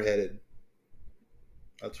 That's where we're headed.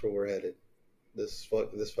 That's where we're headed. This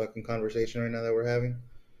fucking conversation right now that we're having.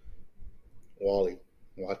 Wall-E.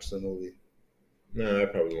 Watch the movie. No, I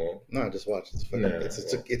probably won't. No, just watch. It's fucking. Nah,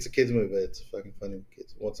 it's a kids movie, but it's fucking funny with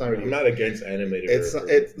kids. Well, it's not really. I'm not against animated. It's not,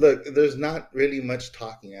 look. There's not really much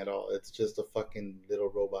talking at all. It's just a fucking little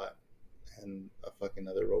robot and a fucking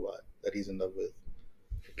other robot that he's in love with.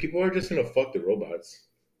 People are just gonna fuck the robots.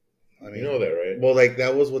 I mean, You know that, right? well, like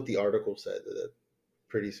that was what the article said, that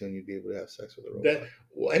pretty soon you'd be able to have sex with a robot.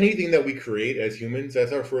 Anything that we create as humans,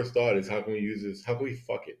 that's our first thought: is how can we use this? How can we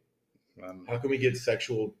fuck it? How can we get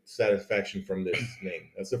sexual satisfaction from this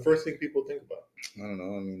thing? That's the first thing people think about. I don't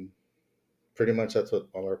know. I mean, pretty much that's what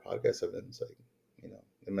all our podcasts have been. It's like, you know,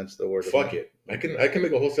 they mention the word. Fuck it. I can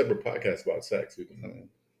make a whole separate podcast about sex.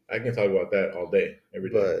 I can talk about that all day,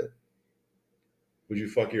 every day. But would you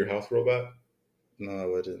fuck your house robot? no, I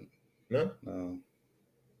wouldn't. No, No,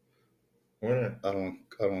 why not? I don't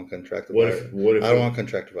want to contract the What virus. if? What if? I don't want to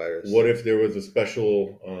contract the virus. What if there was a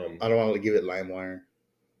special? I don't want to give it LimeWire.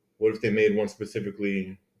 What if they made one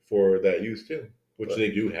specifically for that use too? Which But-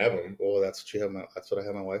 they do have them. Well, that's what I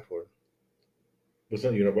have my wife for.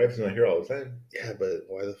 But your wife's not here all the time. Yeah, but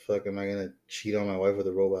why the fuck am I gonna cheat on my wife with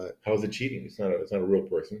a robot? How's it cheating? It's not a real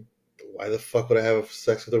person. Why the fuck would I have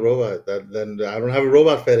sex with a robot? Then I don't have a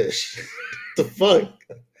robot fetish. The fuck?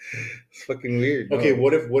 It's fucking weird. No. Okay,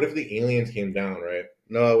 what if the aliens came down, right?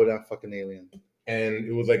 No, I would not fucking alien. And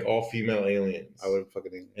it was like all female aliens. I wouldn't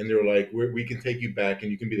fucking alien. And they were like, we can take you back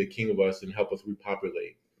and you can be the king of us and help us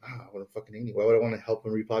repopulate. Nah, I wouldn't fucking alien. Why would I want to help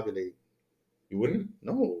them repopulate? You wouldn't?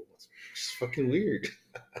 No, it's just fucking weird.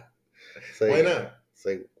 It's like, Why not? It's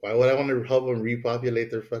like, why would I want to help them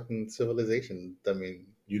repopulate their fucking civilization? I mean,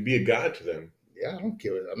 You'd be a god to them. yeah, I don't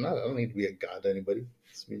give it. I don't need to be a god to anybody.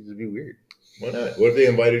 It's just be weird. Why not? What if they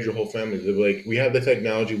invited your whole family? They're like, we have the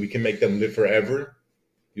technology. We can make them live forever.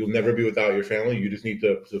 You'll never be without your family. You just need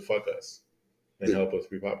to fuck us and help us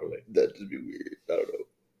repopulate. That'd just be weird. I don't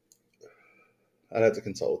know. I'd have to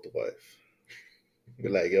consult with the wife. Be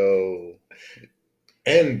like, yo,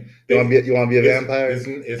 And you want to be a vampire?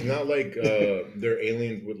 It's not like they're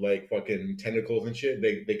aliens with like fucking tentacles and shit.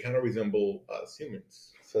 They kind of resemble us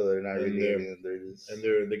humans, So they're not And really they're- aliens. They're just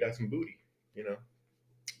and they got some booty. You know?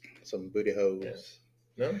 some booty hoes.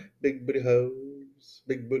 Yeah. No? Big booty hoes.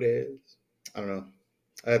 Big booties. I don't know.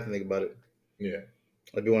 I have to think about it. Yeah.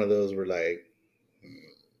 I'd be one of those where like, do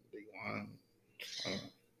you want? I don't know.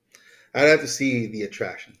 I'd have to see the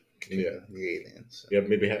attraction. Yeah. The aliens. Yeah.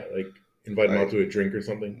 Maybe invite them Right. out to a drink or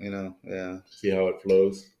something. You know, yeah. See how it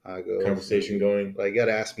flows. How it goes. Conversation going. Like, you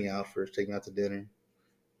gotta ask me out first. Take me out to dinner.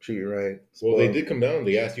 Treat you right. Well, they Spoil- did come down.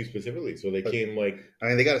 They asked you specifically, so they But- came like. I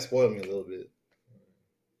mean, they gotta spoil me a little bit.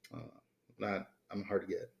 I'm hard to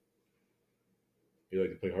get. You like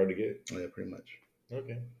to play hard to get. Yeah, pretty much.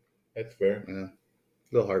 Okay, that's fair. Yeah,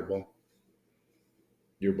 little hardball.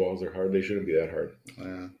 Your balls are hard. They shouldn't be that hard.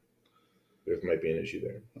 Yeah, There might be an issue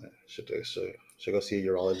there. should go see a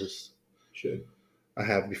urologist. Should. I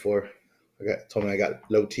have before. Told me I got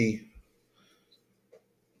low T.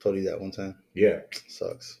 Told you that one time. Yeah.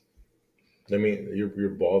 Sucks. I mean, your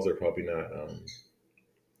balls are probably not.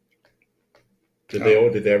 Did No.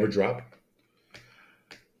 they ever drop?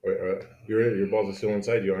 Or your balls are still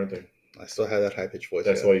inside you, aren't they? I still have that high pitched voice.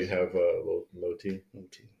 That's yeah. why you have low T, Low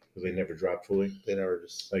T. because they never drop fully. They never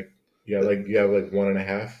just You have like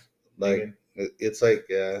 1.5. like hanging. it's like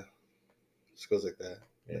yeah, just goes like that.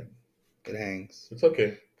 Yeah. It hangs. It's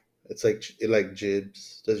okay. It's like it like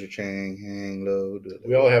jibs. Does your chain hang low? Do it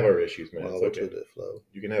We all have our issues, man. well, It's okay. to the flow.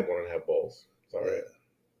 You can have 1.5 balls. It's all right. Yeah.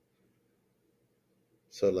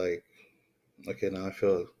 So like, okay, now I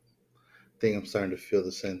think I'm starting to feel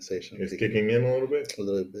the sensation. It's kicking in a little bit. a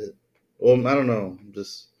little bit. Well, I don't know.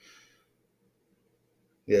 Just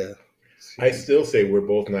yeah. I still say we're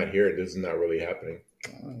both not here. This is not really happening.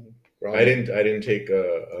 Wrong. I didn't take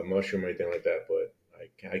a mushroom or anything like that, but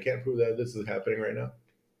I can't prove that this is happening right now.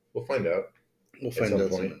 We'll find out We'll at find some out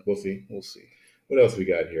point. soon. We'll see. We'll see. What else we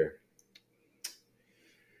got here?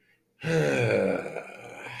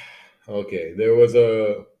 Okay, there was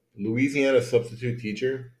a Louisiana substitute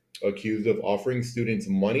teacher accused of offering students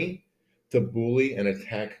money to bully and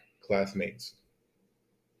attack classmates.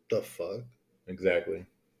 The fuck? Exactly.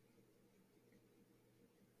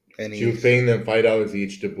 And She was paying them $5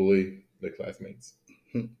 each to bully the classmates.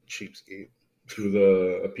 cheapskate. She was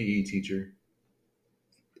a PE teacher.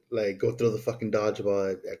 Like go throw the fucking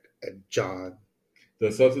dodgeball at John.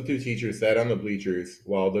 The substitute teacher sat on the bleachers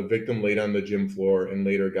while the victim laid on the gym floor and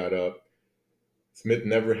later got up. Smith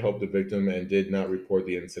never helped the victim and did not report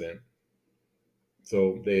the incident.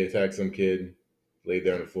 So they attacked some kid, laid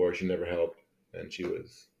there on the floor. She never helped, and she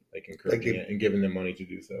was like encouraging it and giving them money to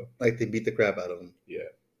do so. Like they beat the crap out of him. Yeah,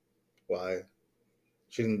 Why?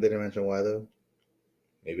 They didn't mention why though.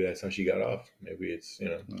 maybe that's how she got off. Maybe it's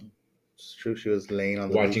It's true. She was laying on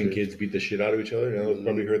the watching bleachers. kids beat the shit out of each other. That was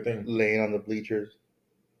probably her thing. Laying on the bleachers,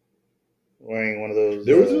 wearing one of those.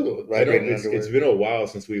 There was I know vibrating it's underwear. been a while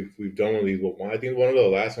since we've done one of these, but I think one of the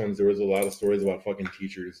last ones there was a lot of stories about fucking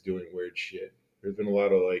teachers doing weird shit. There's been a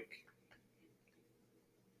lot of like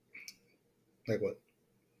Like what?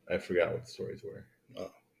 I forgot what the stories were.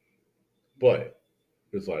 Oh. But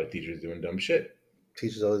there's a lot of teachers doing dumb shit.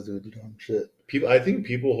 Teachers always do dumb shit. I think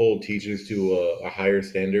people hold teachers to a higher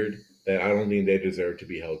standard that I don't think they deserve to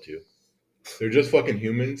be held to. They're just fucking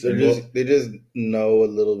humans, They just know a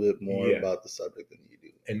little bit more Yeah. about the subject than you do.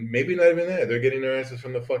 and maybe not even that. They're getting their answers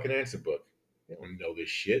from the fucking answer book. They don't know this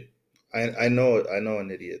shit. I know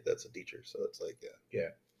an idiot that's a teacher, so it's like yeah.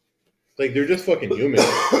 Like, they're just fucking human.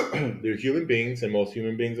 They're human beings, and most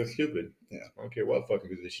human beings are stupid. Yeah. I don't care what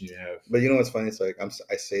fucking position you have. But you know what's funny? It's like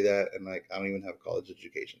I say that, and like I don't even have college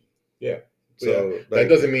education. Yeah. So that like,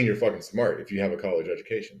 doesn't mean you're fucking smart if you have a college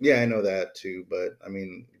education. yeah, I know that too. But I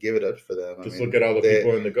mean, give it up for them. Just I mean, look at all the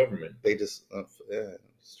people in the government. They just yeah,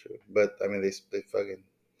 it's true. But I mean, they fucking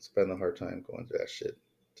spend a hard time going through that shit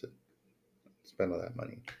to spend all that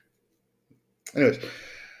money. Anyways,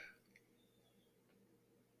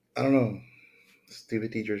 I don't know.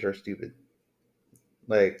 Stupid teachers are stupid.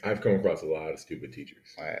 Like, I've come across a lot of stupid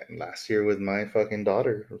teachers. Last year with my fucking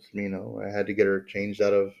daughter, you know, I had to get her changed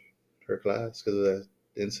out of her class because of that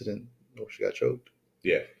incident where she got choked.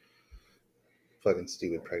 Yeah. Fucking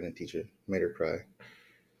stupid pregnant teacher. Made her cry.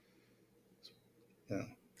 Yeah.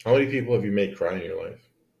 How many people have you made cry in your life?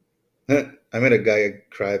 I made a guy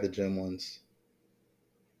cry at the gym once.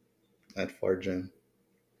 At Far Gym.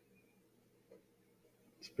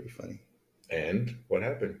 It's pretty funny. And what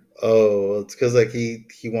happened? Oh, it's because like he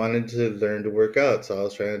wanted to learn to work out, so I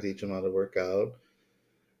was trying to teach him how to work out,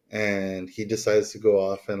 and he decides to go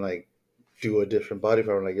off and like do a different body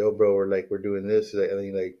part. I'm like, yo, bro, we're doing this,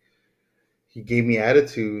 and he gave me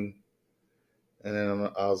attitude, and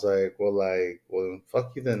then I was like, well,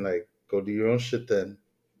 fuck you then, like go do your own shit then,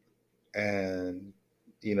 and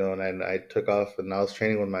you know, and I took off, and I was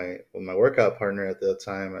training with my workout partner at the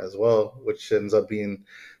time as well, which ends up being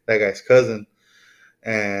that guy's cousin,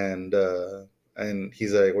 and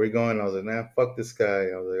he's like, where you going? I was like, nah, fuck this guy.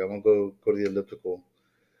 I was like, I'm gonna go to the elliptical,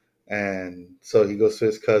 and so he goes to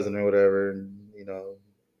his cousin or whatever, and you know,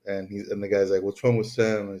 and the guy's like, what's wrong with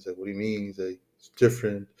Sam? And he's like, what do you mean? He's like, it's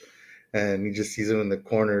different, and he just sees him in the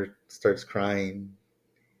corner, starts crying.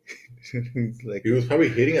 He's like, he was probably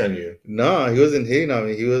hitting on you. No, he wasn't hitting on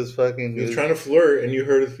me. He was fucking. He was trying to flirt, and you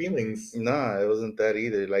hurt his feelings. Nah, it wasn't that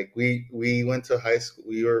either. Like we went to high school.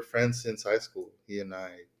 We were friends since high school. He and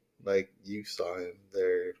I. Like you saw him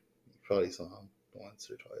there. You probably saw him once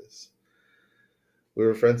or twice. We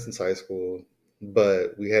were friends since high school,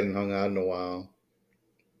 but we hadn't hung out in a while.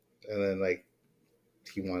 And then like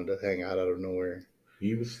he wanted to hang out of nowhere.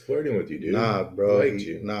 He was flirting with you, dude. Nah, bro.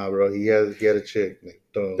 He had a chick. Like,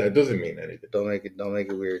 that doesn't mean anything. Don't make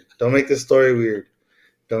it weird. Don't make the story weird.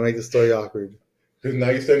 Don't make the story awkward. Because now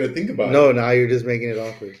you're starting to think about it. No, now you're just making it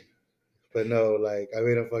awkward. But no, like I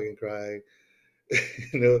made him fucking cry.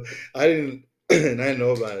 You know, I didn't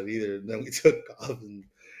know about it either. And then we took off,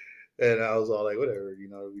 and I was all like, whatever. You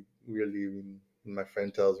know, we were leaving. And my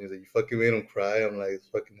friend tells me that you fucking made him cry. I'm like, it's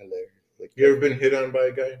fucking hilarious. Like, you ever been hit on by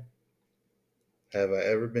a guy? Have I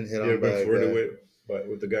ever been hit on by a guy? You ever been flirted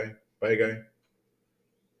with the guy? By a guy?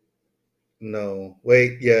 No.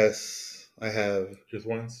 Wait, yes, I have. Just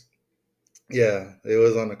once? Yeah, it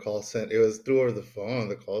was on the call center. It was through over the phone on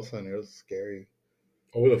the call center. It was scary.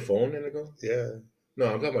 Over the phone in the call? Yeah. No,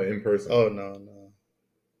 I'm talking about in person. Oh, no.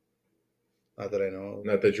 Not that I know of.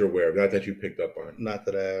 Not that you're aware of. Not that you picked up on. Not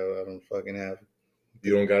that I don't fucking have.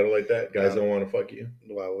 You don't got it like that? Guys don't want to fuck you?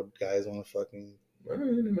 Why would guys want to fuck me?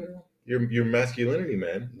 Your masculinity,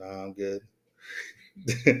 man. Nah, I'm good.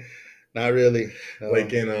 Not really. No.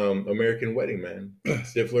 Like in American Wedding, man.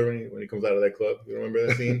 Stifler when he comes out of that club. You remember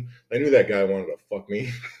that scene? I knew that guy wanted to fuck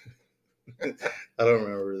me. I don't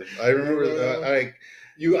remember. I remember. I thought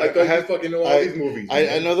you fucking know all these movies.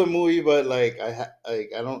 I know the movie, but I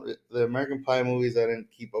don't. The American Pie movies, I didn't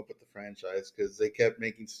keep up with the franchise because they kept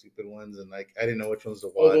making stupid ones, and like I didn't know which ones to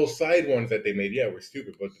watch. Oh, those side ones that they made, were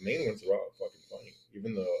stupid, but the main ones are all fucking funny.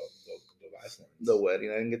 Even the last one. The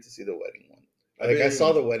wedding, I didn't get to see the wedding one. I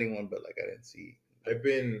saw the wedding one, but I didn't see. I've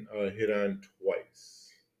been hit on twice.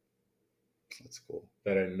 That's cool.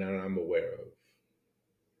 That I'm aware of.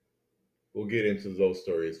 We'll get into those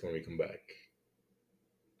stories when we come back.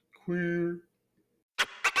 Queer.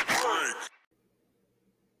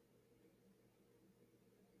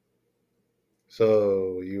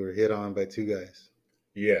 So you were hit on by two guys.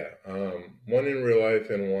 Yeah, one in real life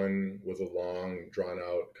and one was a long,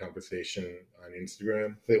 drawn-out conversation on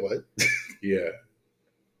Instagram. Wait, what? Yeah.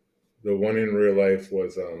 The one in real life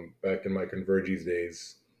was back in my Converges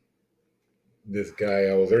days. This guy,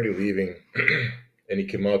 I was already leaving, and he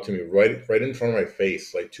came out to me right in front of my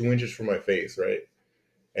face, like 2 inches from my face, right?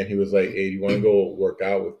 And he was like, hey, do you want to go work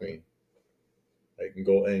out with me? Like,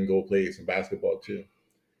 go play some basketball, too.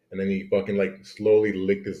 And then he fucking, like, slowly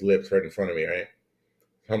licked his lips right in front of me, right?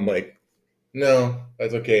 I'm like, no,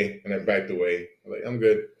 that's okay. And I backed away. I'm like, I'm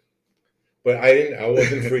good. But I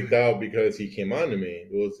wasn't freaked out because he came on to me.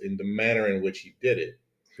 It was in the manner in which he did it.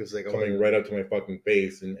 He was like, coming right up to my fucking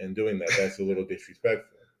face and doing that. That's a little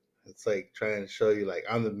disrespectful. It's like trying to show you, like,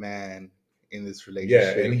 I'm the man in this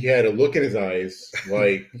relationship. Yeah, and he had a look in his eyes,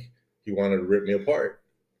 like he wanted to rip me apart.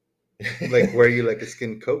 Like wear you like a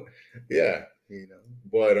skin coat, Yeah, you know.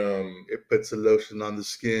 but It puts the lotion on the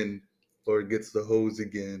skin, or it gets the hose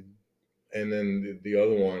again. and then the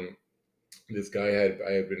other one, this guy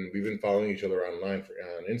we've been following each other online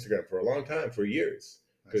on Instagram for a long time, for years,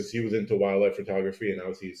 because he was into wildlife photography, and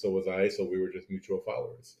obviously so was I. So we were just mutual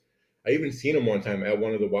followers. I even seen him one time at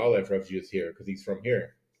one of the wildlife refuges here because he's from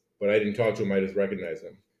here, but I didn't talk to him. I just recognized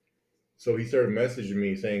him. So he started messaging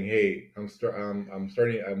me saying, "Hey, I'm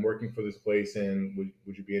working for this place, and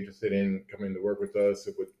would you be interested in coming to work with us?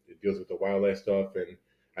 It deals with the wildlife stuff and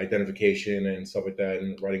identification and stuff like that,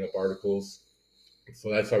 and writing up articles."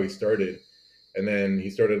 So that's how he started, and then he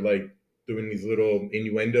started like doing these little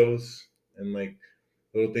innuendos and like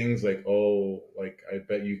little things like, "Oh, like I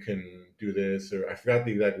bet you can do this," or I forgot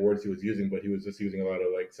the exact words he was using, but he was just using a lot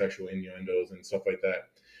of like sexual innuendos and stuff like that.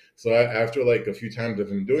 So after like a few times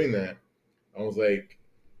of him doing that, I was like,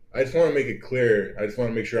 I just want to make it clear. I just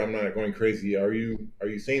want to make sure I'm not going crazy. Are you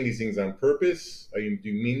saying these things on purpose? Do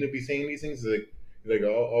you mean to be saying these things? He's like,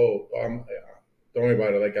 don't worry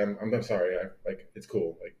about it. Like I'm sorry. Like it's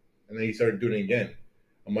cool. Like, and then he started doing it again.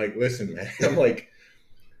 I'm like, listen, man. I'm like,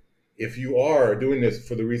 if you are doing this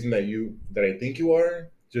for the reason that I think you are,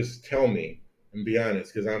 just tell me and be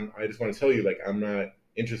honest, because I just want to tell you, like, I'm not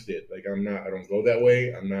interested. Like I don't go that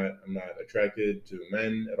way. I'm not attracted to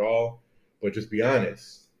men at all. But just be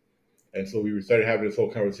honest. And so we started having this whole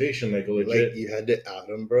conversation, like a legit. Like you had to out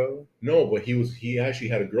him, bro. No, but he actually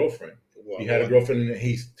had a girlfriend. Wow. He had a girlfriend, and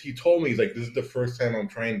he told me, he's like, this is the first time I'm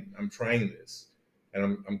trying this, and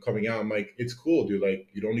I'm coming out. I'm like, it's cool, dude. Like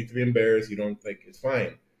you don't need to be embarrassed. You don't like it's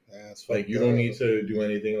fine. That's like you don't need to do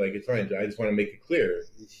anything. Like it's fine. I just want to make it clear.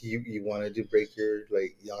 You wanted to break your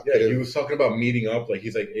like. Yeah, he was talking about meeting up. Like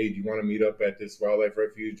he's like, hey, do you want to meet up at this wildlife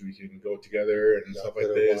refuge? We can go together and stuff like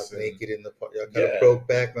this. Naked in the park. Y'all kind of broke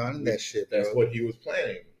back on that shit. That's bro. what he was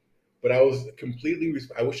planning. But I was completely.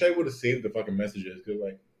 I wish I would have saved the fucking messages because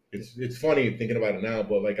like it's funny thinking about it now.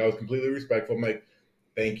 But like I was completely respectful. I'm like,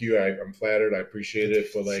 thank you. I'm flattered. I appreciate it.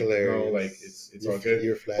 But like, like it's all good.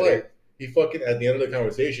 You're flattered. But he fucking at the end of the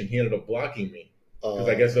conversation, he ended up blocking me because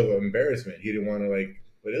I guess of embarrassment. He didn't want to like,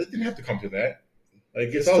 but it didn't have to come to that. Like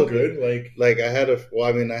it's all good. Like I had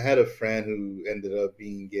a friend who ended up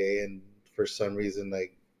being gay and for some reason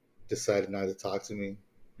like decided not to talk to me.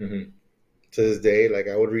 Mm-hmm. To this day, like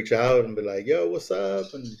I would reach out and be like, "Yo, what's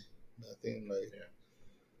up?" and nothing. Like, yeah.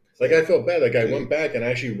 Like I felt bad. Like I went back and I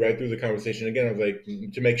actually read through the conversation again. I was like,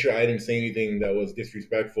 to make sure I didn't say anything that was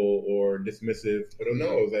disrespectful or dismissive. But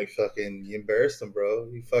no, it was like fucking, you embarrassed him, bro.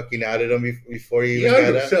 You fucking outed him before he even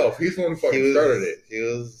got himself. He's the one who fucking started it.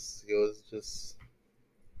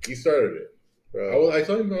 He started it, bro. I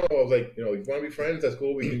told him, I was like, you want to be friends? That's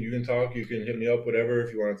cool. You can talk. You can hit me up, whatever.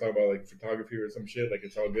 If you want to talk about like photography or some shit, like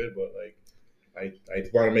it's all good. But like, I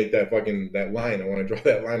just want to make that line. I want to draw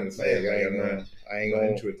that line in the sand. Like, I ain't gonna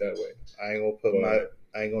into it that way. I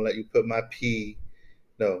ain't gonna let you put my P.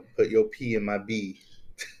 No, put your P in my B.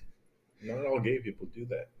 Not all gay people do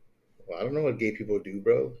that. Well, I don't know what gay people do,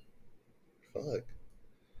 bro. Fuck.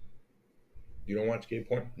 You don't watch gay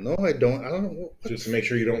porn? No, I don't. I don't know. Just to make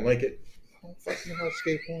sure you don't like it? I don't fucking watch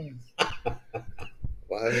gay porn.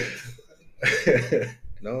 Why?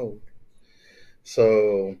 No.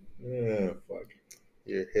 So. Yeah, fuck.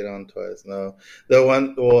 You're hit on twice. No. The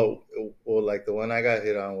one, like the one I got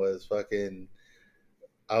hit on was fucking.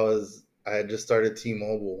 I had just started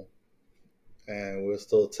T-Mobile, and we were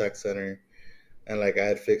still a tech center, and like I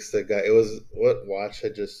had fixed the guy. It was what watch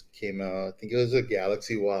had just came out. I think it was a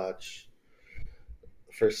Galaxy Watch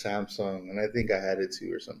for Samsung, and I think I had it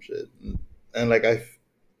too or some shit. And like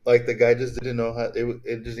the guy just didn't know how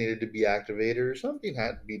it just needed to be activated or something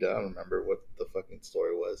had to be done. I don't remember what the fucking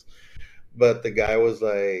story was, but the guy was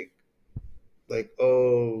like,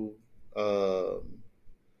 oh,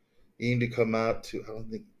 you need to come out to. I don't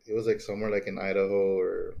think it was like somewhere like in Idaho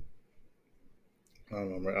or I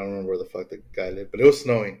don't remember where the fuck the guy lived, but it was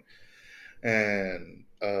snowing, and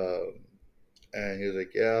he was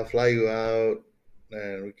like, yeah, I'll fly you out.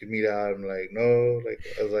 And we could meet out. I'm like, no, like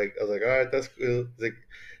I was like, all right, that's cool. It's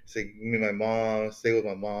like me and my mom, stay with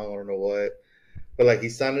my mom. I don't know what, but like he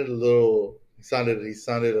sounded malito,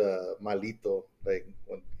 like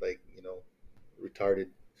retarded,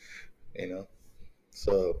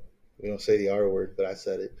 So we don't say the R word, but I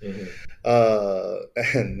said it.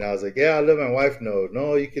 Mm-hmm. And I was like, yeah, I'll let my wife know.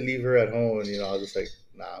 No, you can leave her at home. And I was just like,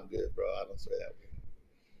 nah, I'm good, bro. I don't say that.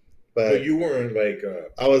 But you weren't like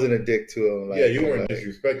I wasn't a dick to him. Like, yeah, you weren't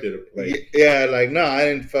disrespected. Like no, I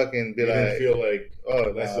didn't fucking be you didn't feel like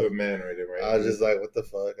that's a man right there, right? I was just like, what the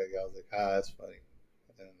fuck? Like, I was like, that's funny,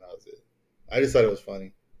 and that was it. I just thought it was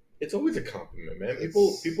funny. It's always a compliment, man.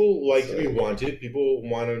 It's- People like to be so- wanted. People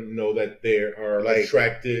want to know that they are Like-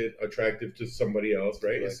 attractive to somebody else,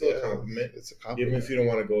 right? like, it's still yeah, a compliment. It's a Even compliment. if you don't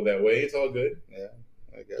want to go that way, it's all good. Yeah,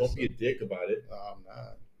 I guess. Don't be a dick about it No, I'm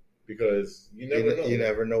not. because you never know. You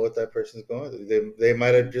never know what that person's going through. They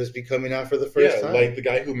might have just be coming out for the first time. Like the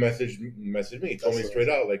guy who messaged me, told me That's straight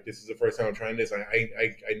out, like, this is the first time I'm trying this. I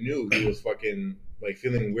knew he was fucking like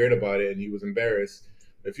feeling weird about it and he was embarrassed.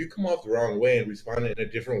 If you come off the wrong way and respond in a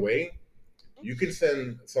different way, you can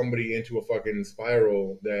send somebody into a fucking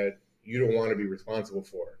spiral that you don't want to be responsible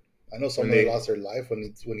for. I know someone that lost their life when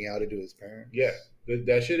he outed to his parents. Yeah,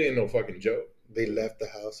 that shit ain't no fucking joke. They left the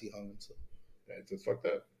house. He hung himself. That's just fucked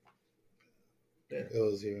up. Yeah. It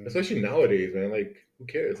was here. Especially nowadays, man. Like, who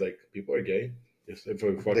cares? Like, people are gay. If a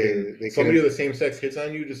fucking They somebody couldn't- of the same sex hits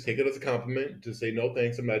on you, just take it as a compliment. Just say no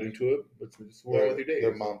thanks, I'm not into it. But just move on with your day.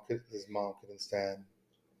 His mom couldn't stand.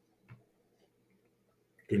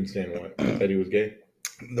 Couldn't stand what? Said he was gay.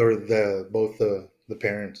 Both the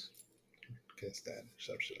parents couldn't stand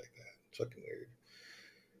some shit like that. It's fucking weird.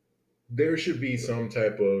 There should be some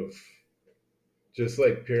type of just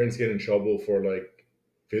like parents get in trouble for like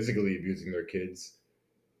physically abusing their kids.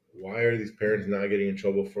 Why are these parents not getting in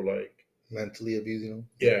trouble for like Mentally abusing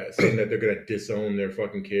them. saying that they're gonna disown their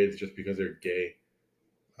fucking kids just because they're gay?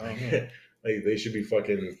 I don't know. Like they should be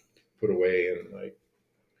fucking put away and like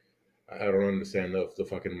I don't understand the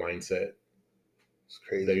fucking mindset It's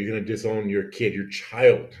crazy. that you're gonna disown your kid, your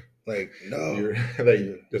child. Like no, You're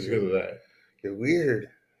like just because of that. you're weird.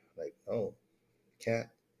 Like no, can't.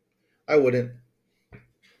 I wouldn't.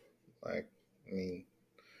 Like I mean,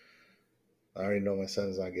 I already know my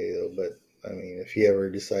son's not gay though, but I mean, if he ever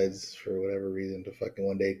decides for whatever reason to fucking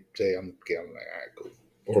one day say I'm gay, I'm like, all right, cool,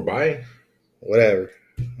 Or bi. whatever.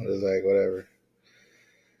 I'm just like whatever.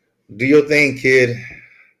 Do your thing, kid.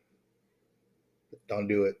 Don't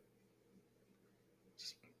do it.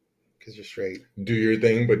 Just because you're straight. Do your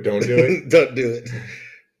thing, but don't do it. Don't do it.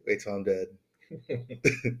 Wait till I'm dead.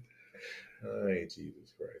 Ay,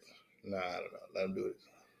 Jesus Christ. Nah, I don't know. Let them do it.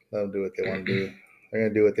 Let them do what they want to do. They're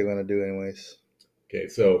gonna do what they want to do anyways. Okay,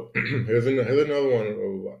 so here's another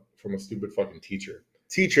one from a stupid fucking teacher.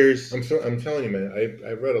 Teachers. I'm telling you, man.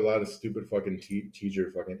 I've read a lot of stupid fucking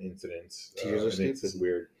teacher fucking incidents. Teachers are and It's stupid.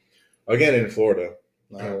 weird. Again, in Florida.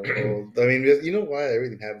 No, well, I mean, you know why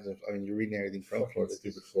everything happens. I mean, you're reading everything from Fucking Florida.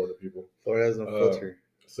 stupid Florida people. Florida has no filter.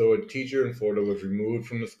 So a teacher in Florida was removed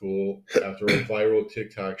from the school after a viral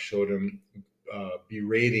TikTok showed him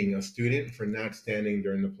berating a student for not standing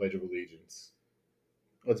during the Pledge of Allegiance.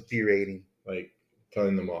 What's berating? Like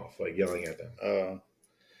telling them off, like yelling at them.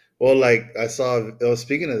 Well, like I saw.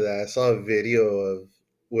 Speaking of that, I saw a video of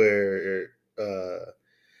where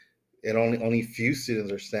and only few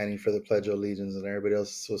students are standing for the Pledge of Allegiance, and everybody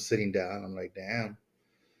else was sitting down. I'm like, damn.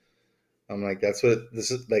 I'm like, that's what this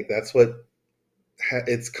is like. That's what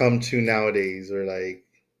it's come to nowadays. Where like,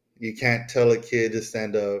 you can't tell a kid to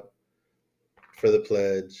stand up for the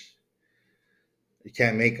pledge. You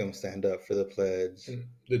can't make them stand up for the pledge.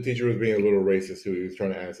 The teacher was being a little racist too. He was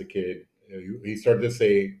trying to ask the kid. He started to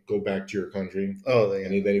say, "Go back to your country." Oh,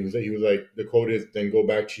 And then he was like, the quote is, "Then go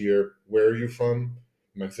back to your, where are you from?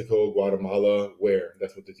 Mexico, Guatemala, where?"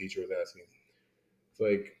 That's what the teacher was asking. It's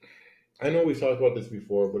like, I know we've talked about this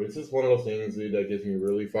before, but it's just one of those things, dude, that gets me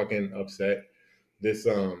really fucking upset. This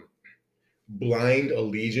blind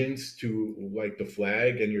allegiance to like the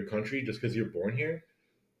flag and your country just because you're born here.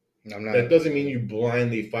 I'm not. That doesn't mean you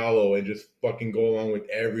blindly follow and just fucking go along with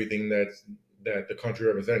everything that the country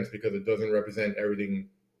represents, because it doesn't represent everything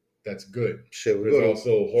that's good. Shit, There's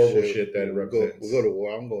also horrible shit that it represents. We go to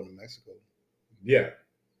war. I'm going to Mexico. Yeah.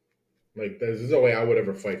 Like, there's no way I would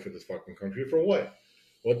ever fight for this fucking country. For what?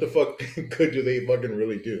 What the fuck good do they fucking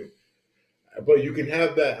really do? But you can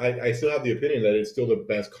have that. I still have the opinion that it's still the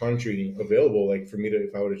best country available. Like, for me to,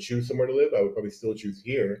 if I were to choose somewhere to live, I would probably still choose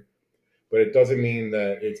here. But it doesn't mean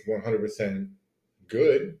that it's 100%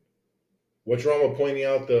 good. What's wrong with pointing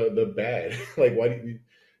out the bad? Like, why do you,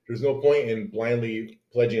 there's no point in blindly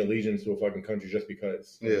pledging allegiance to a fucking country just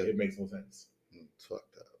because. Like, Yeah. it makes no sense. It's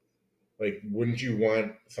fucked up. Like, wouldn't you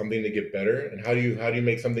want something to get better? And how do you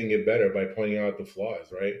make something get better? By pointing out the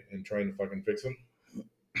flaws, right? And trying to fucking fix them.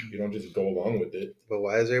 You don't just go along with it. But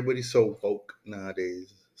why is everybody so woke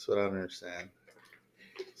nowadays? That's what I don't understand.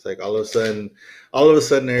 It's like all of a sudden,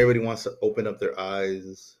 everybody wants to open up their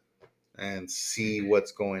eyes and see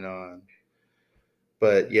what's going on.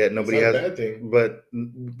 But yet nobody It's has. not a bad thing.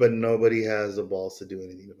 But nobody has the balls to do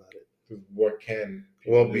anything about it. 'Cause what can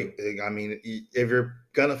people Well, do? I mean, if you're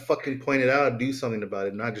gonna fucking point it out, do something about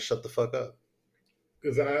it, not just shut the fuck up.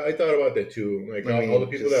 Because I thought about that too. Like I all the mean,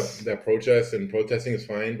 people just- that protest and protesting is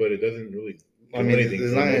fine, but it doesn't really I do mean, anything for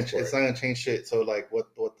it's the not gonna, most part. it's not gonna change shit. So like,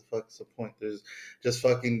 what the fuck's the point? There's just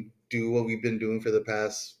fucking do what we've been doing for the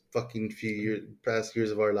past fucking past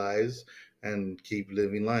years of our lives, and keep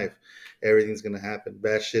living life. Everything's gonna happen.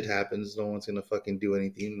 Bad shit happens. No one's gonna fucking do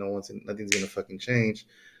anything. Nothing's gonna fucking change.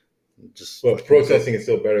 Just But fucking protesting is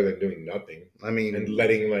still better than doing nothing I mean, and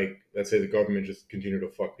letting, like, let's say the government just continue to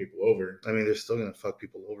fuck people over. I mean, they're still gonna fuck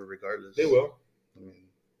people over regardless. They will. I mean,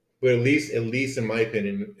 But at least in my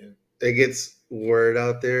opinion, it gets word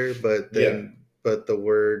out there, but then but the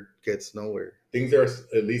word gets nowhere. things are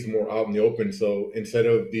at least more out in the open. So instead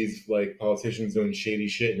of these like politicians doing shady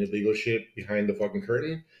shit and illegal shit behind the fucking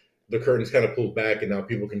curtain, the curtain's kind of pulled back, and now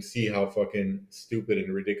people can see how fucking stupid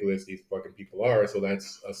and ridiculous these fucking people are. So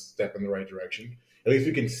that's a step in the right direction. At least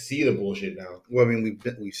we can see the bullshit now. Well, I mean,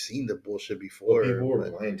 we've seen the bullshit before. Well, people were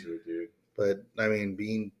blind to it, dude. But I mean,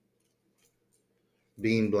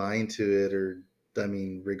 being blind to it, or I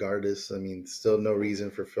mean, regardless, I mean, still no reason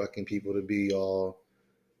for fucking people to be all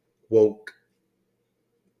woke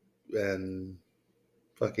and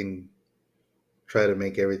fucking try to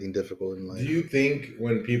make everything difficult in life. Do you think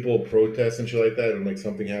when people protest and shit like that, and like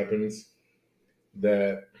something happens,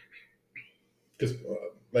 that because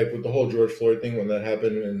like with the whole George Floyd thing, when that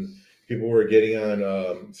happened, and people were getting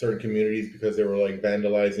on certain communities because they were like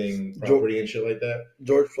vandalizing property and shit like that?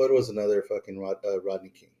 George Floyd was another fucking Rodney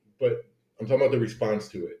King. But I'm talking about the response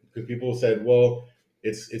to it, because people said, well,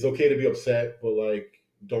 it's okay to be upset, but like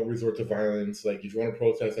don't resort to violence. Like if you want to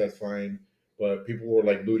protest, that's fine. But people were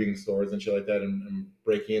like looting stores and shit like that, and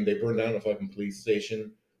breaking in. They burned down a fucking police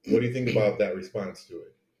station. What do you think about that response to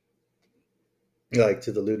it? Like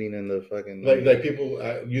to the looting and the fucking Like people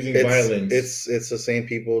using violence. It's the same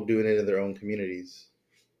people doing it in their own communities.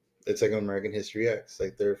 It's like American History X.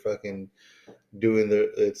 Like they're fucking doing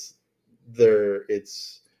it's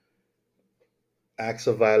acts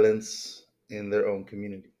of violence in their own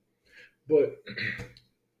community. But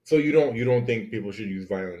so you don't think people should use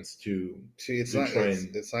violence to it's to not try it's,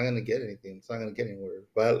 and it's not gonna get anything. It's not gonna get anywhere.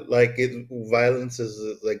 But violence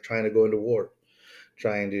is like trying to go into war,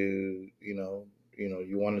 trying to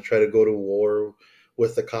you want to try to go to war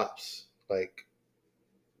with the cops, like,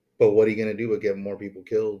 but what are you gonna do but get more people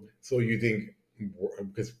killed? So you think,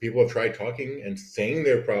 because people have tried talking and saying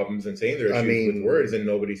their problems and saying their issues with words, and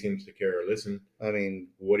nobody seems to care or listen. I mean,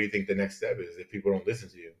 what do you think the next step is if people don't listen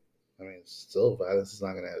to you? I mean, still, violence is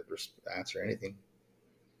not going to answer anything.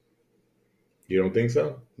 You don't think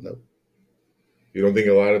so? No. You don't think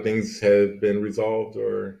a lot of things have been resolved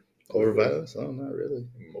or over violence? No, not really.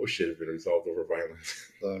 Most shit has been resolved over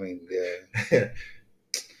violence. I mean, yeah.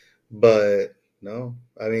 But no,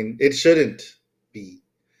 I mean, it shouldn't be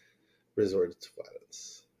resorted to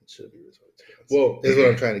violence. It should be resorted to violence. Well, is what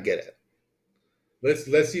I'm trying to get at.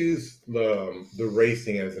 Let's use the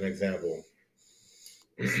racing as an example.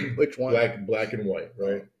 Which one? Black and white,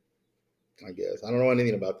 right? I guess I don't know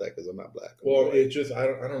anything about that because I'm not black. Well, it just I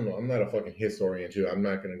don't know. I'm not a fucking historian too. I'm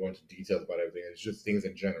not going to go into details about everything. It's just things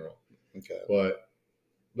in general. Okay. But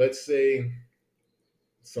let's say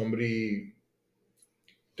somebody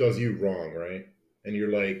does you wrong, right? And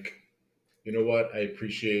you're like, you know what? I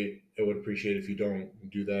would appreciate if you don't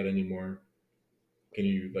do that anymore. Can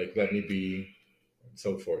you like let me be? And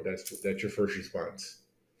so forth. That's your first response.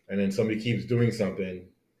 And then somebody keeps doing something,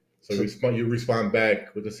 so you respond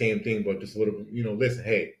back with the same thing, but just a little, listen,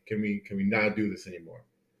 hey, can we not do this anymore?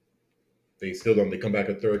 They still don't. They come back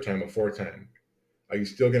a third time, a fourth time. Are you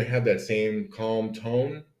still gonna have that same calm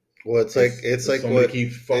tone? Well, it's like somebody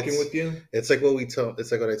keeps fucking with you. It's like what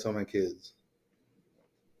I tell my kids.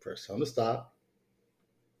 First, tell them to stop.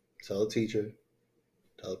 Tell the teacher.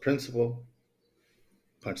 Tell the principal.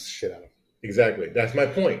 Punch the shit out of them. Exactly. That's my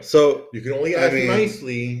point. So you can only ask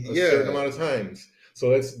nicely a certain amount of times. So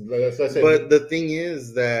that's it. But the thing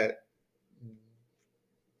is that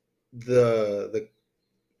the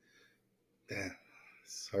damn,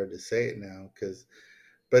 it's hard to say it now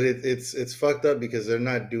but it's fucked up because they're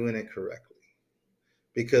not doing it correctly.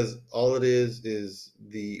 Because all it is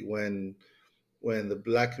when the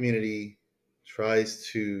black community tries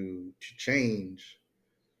to change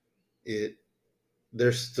it,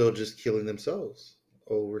 they're still just killing themselves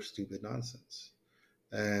over stupid nonsense,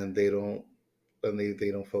 and they don't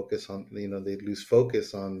focus on they lose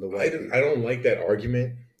focus on the white people. I don't like that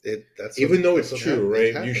argument. That's even though it's true,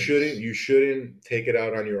 right? You shouldn't take it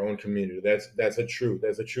out on your own community. That's a true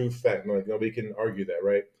fact. Like nobody can argue that,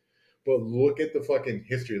 right? But look at the fucking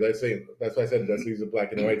history. Let's say that's why I said let's use the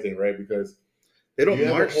black and white thing, right? Because they don't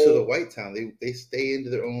march to the white town. They stay into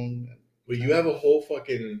their own. But you have a whole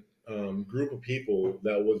fucking group of people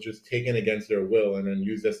that was just taken against their will and then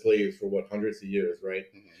used as slaves for hundreds of years, right?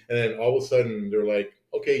 Mhm. And then all of a sudden they're like,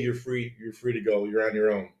 okay, you're free to go, you're on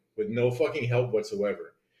your own, with no fucking help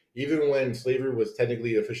whatsoever. Even when slavery was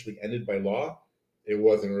technically officially ended by law, it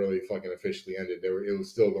wasn't really fucking officially ended. It was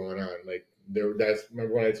still going on. Like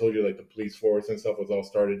remember when I told you like the police force and stuff was all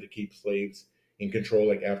started to keep slaves in control,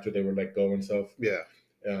 like after they were let go and stuff. Yeah.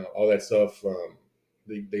 All that stuff.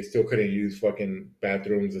 They still couldn't use fucking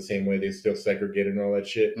bathrooms the same way. They still segregated and all that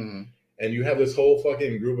shit. Mm-hmm. And you have this whole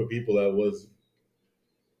fucking group of people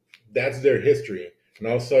that's their history. And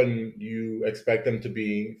all of a sudden you expect them to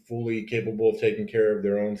be fully capable of taking care of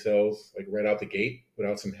their own selves, like right out the gate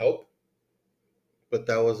without some help. But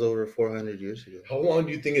that was over 400 years ago. How long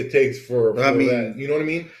do you think it takes for that? You know what I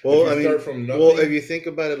mean? Well, start from nothing. Well, if you think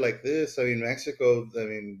about it like this, I mean, Mexico,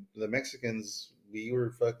 the Mexicans, they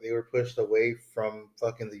were pushed away from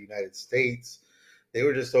fucking the United States. They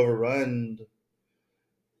were just overrun.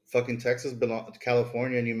 Fucking Texas belonged to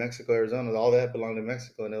California, New Mexico, Arizona. All that belonged to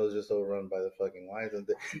Mexico, and it was just overrun by the fucking whites.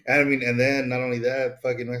 And then not only that,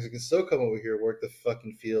 fucking Mexicans still come over here, work the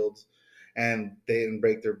fucking fields, and they didn't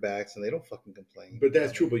break their backs, and they don't fucking complain. But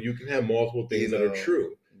that's true. But you can have multiple things that are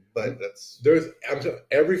true. But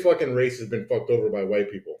every fucking race has been fucked over by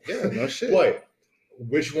white people. Yeah, no shit. But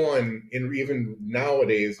which one, even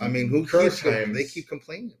nowadays? I mean, they keep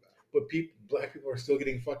complaining about it. But black people are still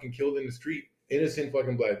getting fucking killed in the street. Innocent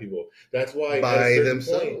fucking black people. That's why by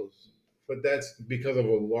themselves. But that's because of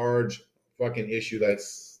a large fucking issue.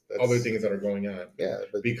 That's other things that are going on. Yeah,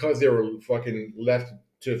 but because they were fucking left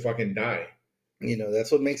to fucking die. You know,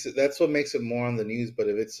 that's what makes it more on the news. But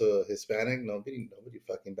if it's a Hispanic, nobody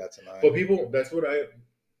fucking bats an eye. But people,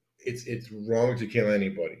 it's wrong to kill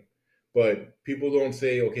anybody. But people don't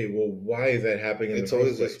say, okay, well, why is that happening? It's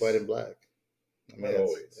always just white and black. I mean, Not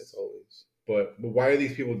always. It's always. But why are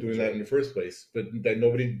these people doing that in the first place? But that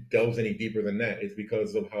nobody delves any deeper than that. It's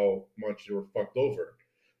because of how much they were fucked over.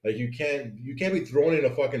 Like you can't be thrown in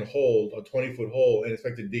a fucking hole, a 20-foot hole, and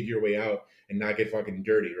expect to dig your way out and not get fucking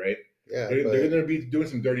dirty, right? Yeah, they're gonna be doing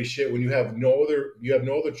some dirty shit when you think you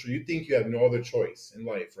have no other choice in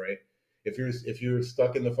life, right? If you're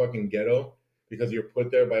stuck in the fucking ghetto because you're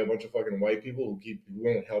put there by a bunch of fucking white people who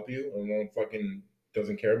won't help you and won't fucking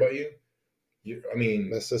doesn't care about you. I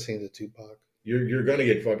mean, let's listen to Tupac. You're gonna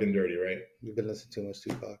get fucking dirty, right? You've been listening to too much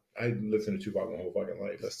Tupac. I listened to Tupac my whole fucking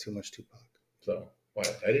life. That's too much Tupac. So why?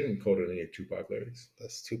 I didn't quote any Tupac lyrics.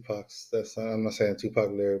 That's Tupac's. I'm not saying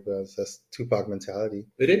Tupac lyric, but that's Tupac mentality.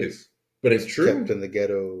 It is, but it's true. Kept in the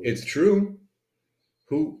ghetto. It's true.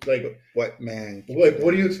 Who what man? What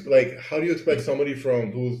do you like? How do you expect somebody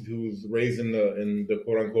from who's raised in the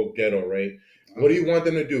quote unquote ghetto, right? What do you want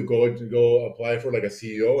them to do? Go apply for like a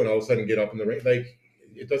CEO and all of a sudden get up in the ring? Like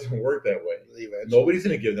it doesn't work that way. Nobody's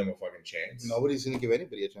gonna give them a fucking chance. Nobody's gonna give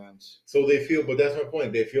anybody a chance. So they feel, but that's my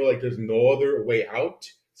point. They feel like there's no other way out,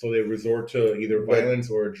 so they resort to either violence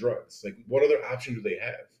or drugs. Like, what other option do they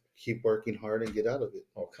have? Keep working hard and get out of it.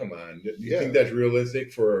 Oh, come on! Do you think that's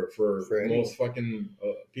realistic for most fucking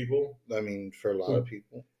people? I mean, for a lot of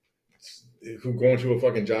people who go into a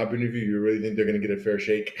fucking job interview, you really think they're gonna get a fair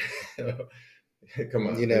shake? Come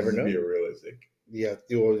on, you never know. Be realistic. Yeah,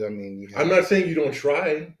 I mean, I'm not saying you don't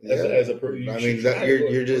try as a person. I mean,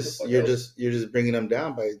 you're just bringing them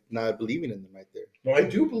down by not believing in them right there. No, I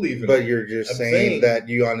do believe in them. But you're just saying that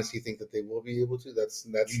you honestly think that they will be able to. That's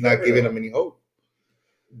not giving them any hope.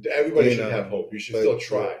 Everybody should have hope. You should still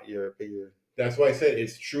try. That's why I said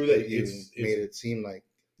it's true that it's made it seem like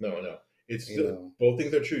no. It's still, both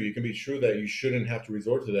things are true. You can be true that you shouldn't have to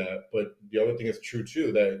resort to that, but the other thing is true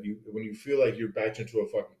too, that when you feel like you're backed into a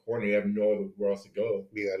fucking corner, you have nowhere else to go.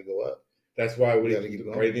 You got to go up. That's why I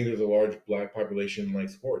think there's a large black population in like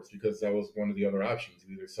sports, because that was one of the other options.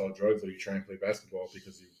 You either sell drugs or you try and play basketball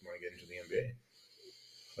because you want to get into the NBA.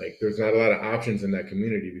 Like, there's not a lot of options in that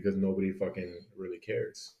community because nobody fucking really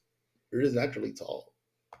cares. They're just naturally tall.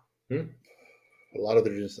 A lot of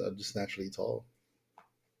them are just naturally tall.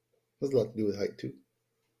 Has a lot to do with height too.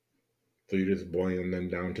 So you're just boiling them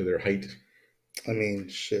down to their height? I mean,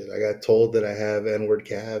 shit. I got told that I have N-word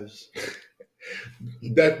calves.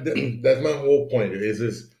 That's my whole point. Is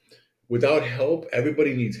this without help?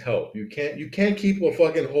 Everybody needs help. You can't keep a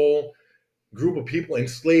fucking whole group of people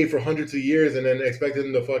enslaved for hundreds of years and then expect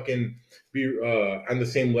them to fucking be on the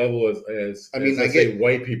same level as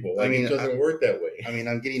white people. Like, it doesn't work that way. I mean,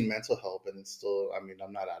 I'm getting mental help, and it's still. I mean,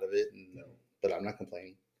 I'm not out of it, but I'm not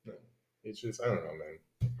complaining. No, it's just, I don't know, man.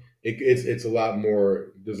 It's a lot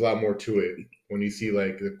more. There's a lot more to it when you see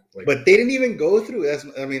like. But they didn't even go through it.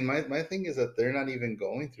 I mean, my thing is that they're not even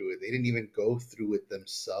going through it. They didn't even go through it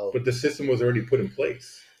themselves. But the system was already put in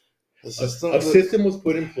place. The A system was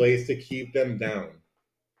put in place to keep them down.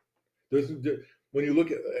 When you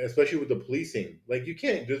look at, especially with the policing, like you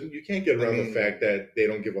can't get around the fact that they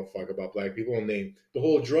don't give a fuck about black people, and the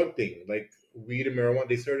whole drug thing, like weed and marijuana,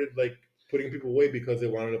 they started like putting people away because they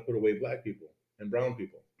wanted to put away black people and brown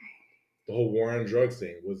people. The whole war on drugs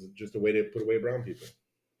thing was just a way to put away brown people.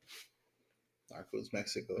 Narcos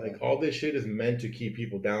Mexico. Like all this shit is meant to keep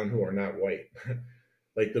people down who are not white.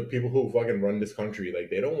 Like the people who fucking run this country, like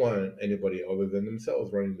they don't want anybody other than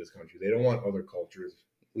themselves running this country. They don't want other cultures.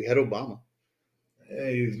 We had Obama.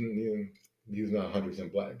 He's not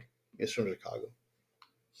 100% black. He's from Chicago.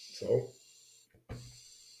 So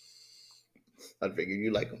I figured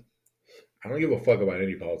you like him. I don't give a fuck about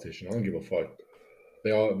any politician. I don't give a fuck.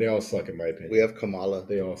 They all suck in my opinion. We have Kamala.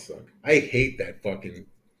 They all suck. I hate that fucking.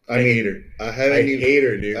 I mean, hate her. I hate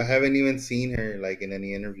her, dude. I haven't even seen her like in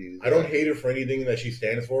any interviews. I don't hate her for anything that she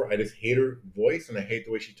stands for. I just hate her voice and I hate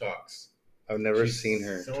the way she talks. I've never seen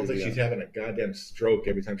her. Sounds like she's having a goddamn stroke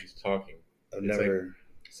every time she's talking. I've never. Like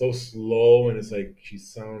so slow, and it's like she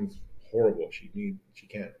sounds horrible. She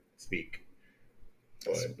can't speak.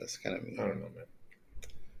 But That's kind of mean. I don't know, man.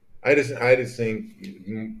 I just think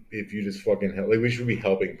if you just fucking help, like we should be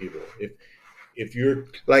helping people. If you're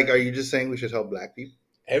like, are you just saying we should help black people?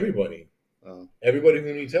 Everybody. Everybody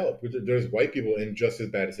who needs help. There's white people in just as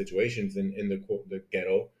bad situations in the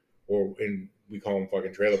ghetto, or we call them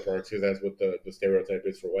fucking trailer parks, because that's what the stereotype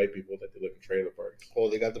is for white people, that they live in trailer parks. Oh,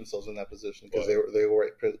 they got themselves in that position because they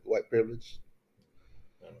were white privileged.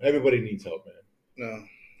 Everybody needs help, man. No,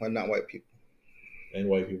 well, not white people. And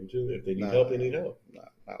white people too. If they need help, they need help.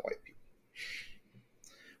 Not white people.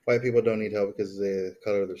 White people don't need help because of the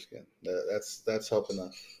color of their skin. That's help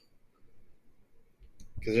enough.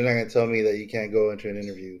 Because you're not going to tell me that you can't go into an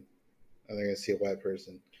interview and they're going to see a white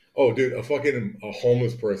person. Oh, dude, a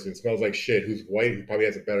homeless person smells like shit who's white, who probably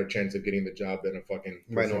has a better chance of getting the job than a fucking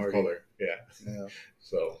person of color. Yeah.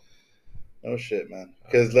 So. No shit, man.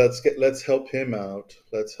 Because let's help him out.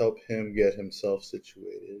 Let's help him get himself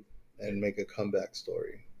situated and make a comeback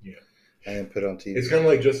story. Yeah. And put on TV. It's kind of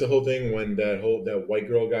like just the whole thing when that white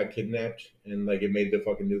girl got kidnapped and like it made the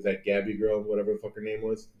fucking news, that Gabby girl, whatever the fuck her name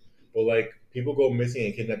was. But like people go missing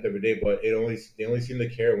and kidnapped every day, but they only seem to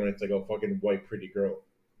care when it's like a fucking white pretty girl.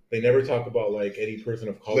 They never talk about like any person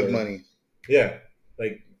of color with money. Yeah,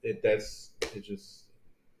 like it's just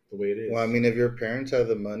the way it is. Well, I mean, if your parents have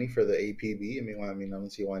the money for the APB, I don't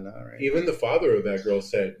see why not, right? Even the father of that girl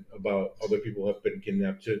said about other people have been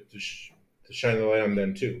kidnapped to shine the light on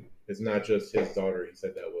them too. It's not just his daughter. He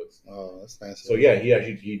said that was. Oh, that's nice. So yeah,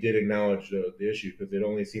 he did acknowledge the issue, because it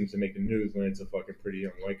only seems to make the news when it's a fucking pretty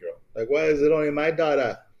young white girl. Like, why is it only my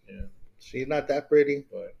daughter? Yeah, she's not that pretty.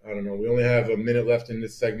 But I don't know. We only have a minute left in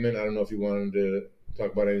this segment. I don't know if you wanted to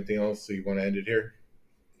talk about anything else, so you want to end it here?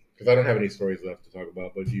 Because I don't have any stories left to talk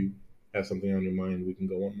about. But if you have something on your mind, we can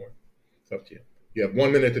go one more. It's up to you. You have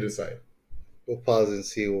 1 minute to decide. We'll pause and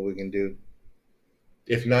see what we can do.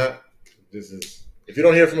 If not, if you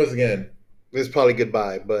don't hear from us again, this is probably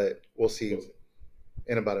goodbye, but we'll see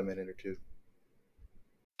in about a minute or two.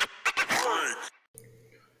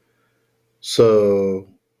 So,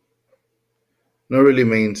 no really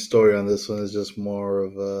main story on this one. It's just more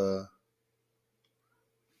of a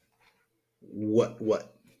what?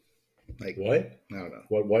 Like what? I don't know.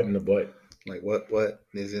 What in the butt? Like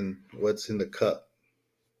what's in the cup?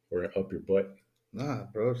 Or up your butt? Nah,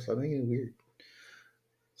 bro. Stop making it weird.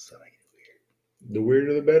 The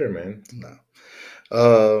weirder the better, man.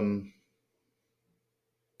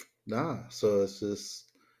 Nah. So it's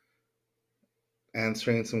just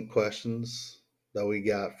answering some questions that we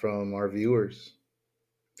got from our viewers.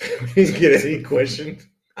 You get any questions?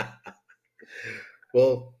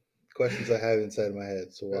 Well, questions I have inside my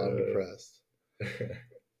head, so I'm depressed.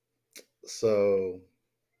 So,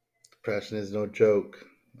 depression is no joke.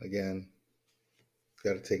 Again,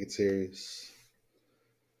 got to take it serious.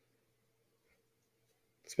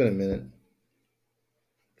 It's been a minute.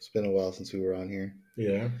 It's been a while since we were on here.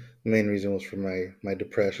 Yeah. The main reason was for my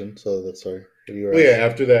depression, so that's sorry.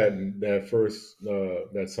 After that first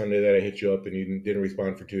that Sunday that I hit you up and you didn't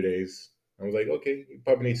respond for 2 days, I was like, okay, you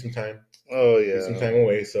probably need some time. Oh yeah, need some time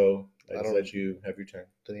away. So I just let you have your time.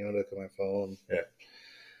 Didn't even look at my phone. Yeah.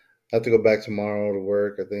 I have to go back tomorrow to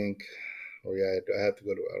work, I think. Or yeah, I have to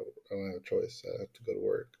go to. I don't have a choice. I have to go to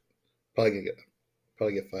work. Probably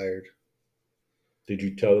get fired. Did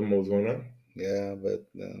you tell them what was going on? Yeah, but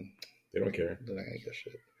they don't care. They're not gonna get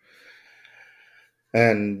shit.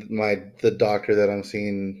 And the doctor that I'm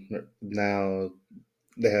seeing now,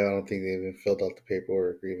 I don't think they even filled out the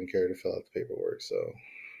paperwork or even care to fill out the paperwork. So,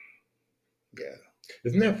 yeah,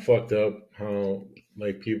 Isn't that fucked up? How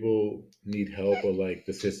like people need help, or like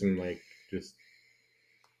the system, like just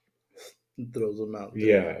Throws them out there.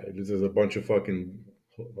 yeah, there's a bunch of fucking.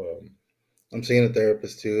 I'm seeing a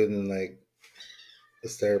therapist too, and then like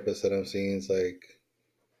this therapist that I'm seeing is like,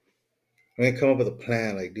 I mean, come up with a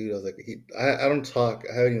plan. Like, dude, I was like, I don't talk.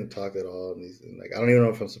 I haven't even talked at all. And these, and like, I don't even know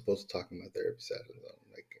if I'm supposed to talk to my therapist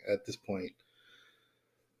like at this point.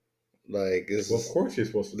 Like, Well, of course you're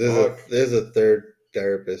supposed to talk. there's a third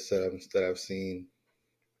therapist that I've seen,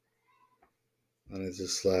 and it's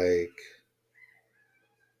just like,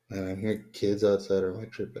 man, I'm hearing kids outside. Or am I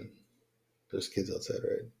tripping? There's kids outside,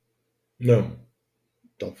 right? No,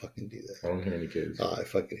 Don't fucking do that. I don't hear any kids. Oh, I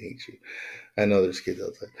fucking hate you. I know there's kids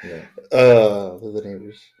outside. Yeah. They're the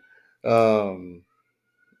neighbors.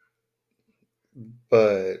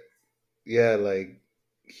 But yeah, like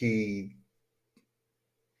he's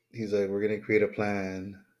like, we're gonna create a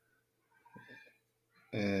plan,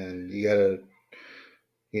 and you gotta,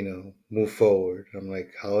 move forward. I'm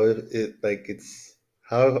like, how is it? Like, it's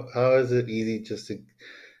how is it easy just to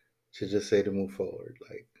just say to move forward?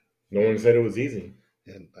 Like, No one said it was easy.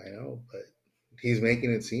 and I know, but he's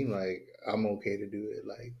making it seem like I'm okay to do it.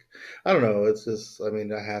 Like, I don't know. It's just, I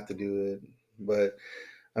mean, I have to do it, but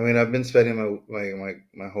I mean, I've been spending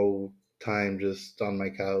my whole time just on my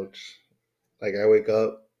couch. Like, I wake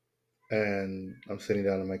up and I'm sitting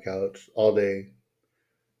down on my couch all day,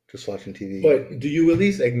 just watching TV. But do you at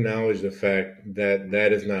least acknowledge the fact that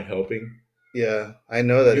that is not helping? Yeah, I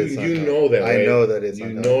know that it's not helping. That, right? I know that it's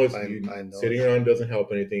you not know helping. I know sitting around doesn't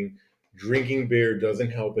help anything. Drinking beer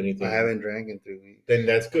doesn't help anything. I haven't drank in 3 weeks. Then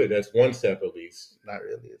that's good. That's one step at least. Not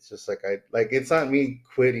really. It's just like it's not me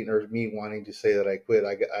quitting or me wanting to say that I quit.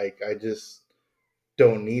 I just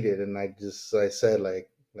don't need it, and I said like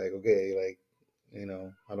okay, like, I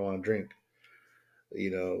don't want to drink.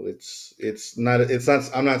 It's not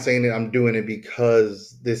I'm not saying that I'm doing it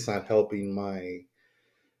because this not helping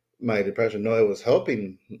my depression. No, it was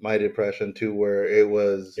helping my depression to where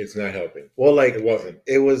it's not helping. Well, like,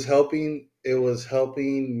 it was helping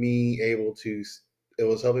me able to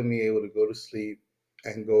go to sleep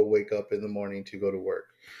and go wake up in the morning to go to work.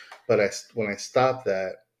 But when I stopped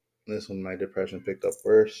that, this when my depression picked up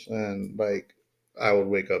worse, and like I would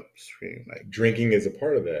wake up screaming. Like, drinking is a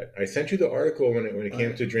part of that. I sent you the article when it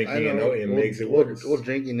came to drinking, and it makes it worse. Well,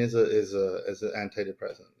 drinking is an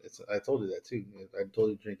antidepressant. I told you that too. I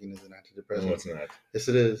told you drinking is an antidepressant. No, it's not. Yes,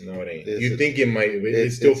 it is. No, it ain't. You think it might?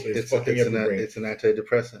 It's fucking up your brain. It's an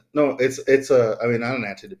antidepressant. No, it's not an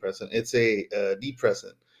antidepressant. It's a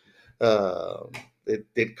depressant.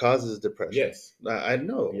 It causes depression. Yes, I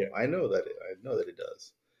know. Yeah. I know that it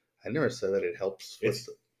does. I never said that it helps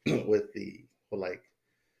with the like.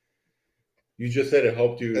 You just said it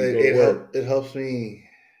helped you go to work. It helps me.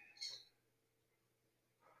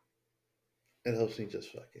 It helps me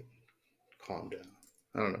just fucking calm down.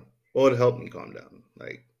 I don't know. Well, it helped me calm down.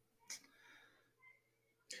 Like,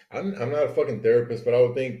 I'm not a fucking therapist, but I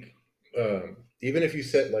would think even if you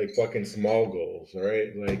set like fucking small goals, all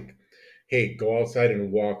right, like, hey, go outside and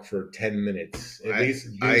walk for 10 minutes. At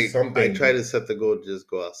least do something. I try to set the goal to just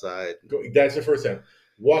go outside. That's the first step.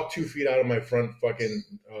 Walk 2 feet out of my front fucking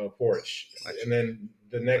porch, and then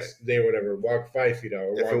the next day, whatever, walk 5 feet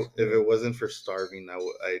out. If it wasn't for starving,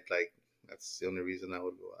 that's the only reason I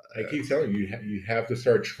would go out. I keep telling you, you have to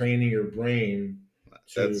start training your brain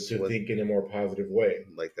to think in a more positive way.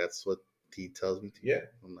 Like, that's what he tells me to. Yeah.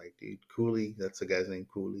 I'm like, dude, Cooley. That's the guy's name,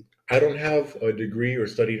 Cooley. I don't have a degree or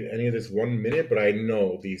studied any of this 1 minute, but I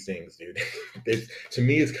know these things, dude. To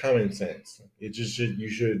me, it's common sense. It just you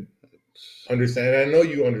should understand. I know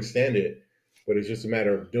you understand it, but it's just a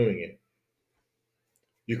matter of doing it.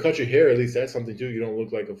 You cut your hair, at least that's something too. You don't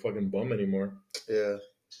look like a fucking bum anymore. Yeah.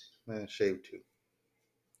 Man, shave too.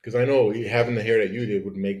 Because I know having the hair that you did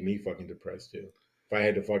would make me fucking depressed too. If I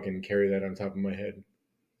had to fucking carry that on top of my head.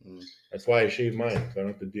 That's why I shave mine, because I don't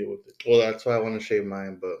have to deal with it. Well, that's why I want to shave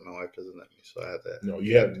mine, but my wife doesn't let me, so I had that. No,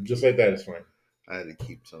 you have, just like that is fine. I had to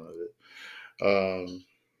keep some of it.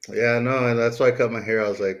 Yeah, no, and that's why I cut my hair. I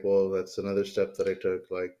was like, well, that's another step that I took,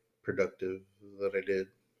 like, productive that I did.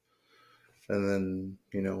 And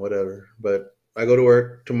then, whatever. But I go to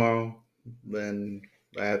work tomorrow, then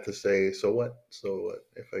I have to say, so what? So what?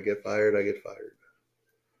 If I get fired, I get fired.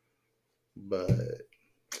 But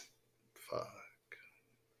fuck.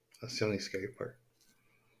 That's the only scary part.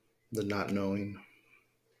 The not knowing.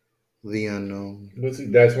 The unknown. But see,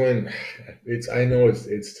 that's when I know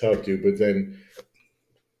it's tough, dude, but then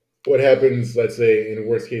what happens, let's say, in a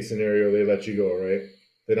worst case scenario, they let you go, right?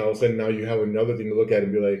 Then all of a sudden now you have another thing to look at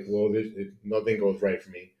and be like, well, nothing goes right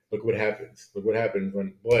for me. Look what happens. But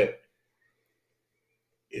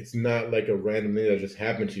it's not like a random thing that just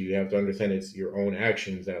happened to you. You have to understand it's your own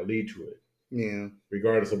actions that lead to it, Yeah.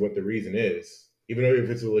 regardless of what the reason is. Even though if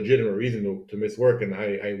it's a legitimate reason to miss work, and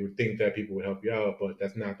I would think that people would help you out, but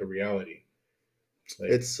that's not the reality. Like,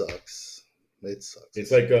 It sucks. It sucks.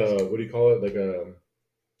 it's like what do you call it?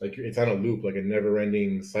 Like it's on a loop, like a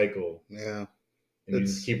never-ending cycle, Yeah. and you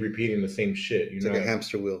It's just keep repeating the same shit. it's You're like a not,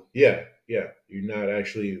 hamster wheel. yeah, yeah. You're not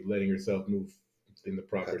actually letting yourself move in the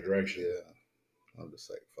proper direction. Yeah. I'm just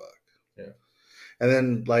like, fuck. Yeah. And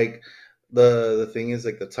then like the thing is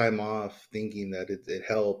like the time off thinking that it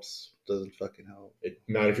helps doesn't fucking help.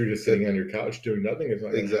 Not if you're just sitting on your couch doing nothing. It's not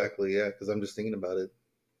gonna help. Exactly, yeah, because I'm just thinking about it.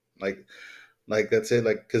 Like that's it.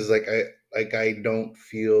 Like because I don't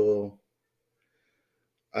feel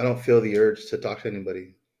the urge to talk to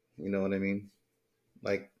anybody. You know what I mean?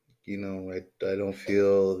 Like I don't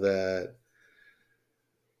feel that.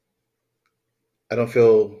 I don't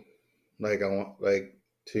feel like I want like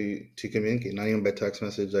to communicate. Not even by text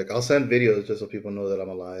message. Like I'll send videos just so people know that I'm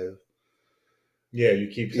alive. Yeah, you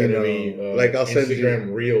keep You sending know, me like I'll send Instagram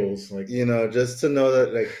you, reels, like just to know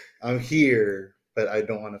that like I'm here, but I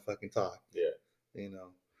don't want to fucking talk. yeah.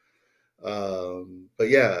 But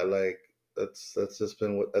yeah, like that's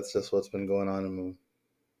just what's been going on in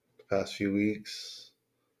the past few weeks,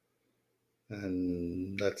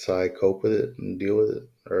 and that's how I cope with it and deal with it,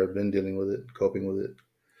 or I've been dealing with it, coping with it.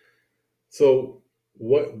 So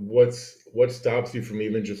what stops you from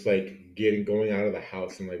even just like going out of the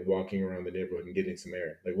house and like walking around the neighborhood and getting some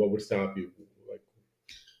air? Like what would stop you like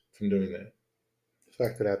from doing that? The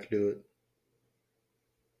fact that I have to do it,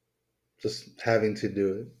 just having to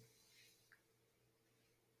do it,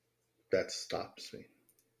 that stops me.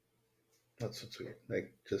 That's what's weird.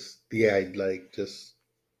 Like just like just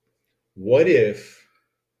What if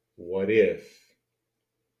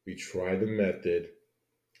we try the method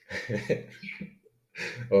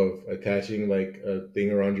of attaching like a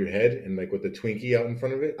thing around your head and like with the Twinkie out in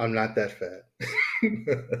front of it? I'm not that fat.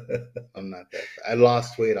 I'm not that fat. I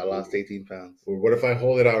lost weight. I lost 18 pounds. Or what if I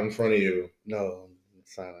hold it out in front of you? No,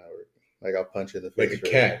 it's not how it works. Like I'll punch you in the Like face.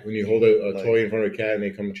 a cat. When you hold a Like- toy in front of a cat and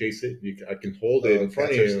they come chase it, I can hold it in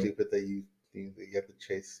front of Cats are you. stupid that you have to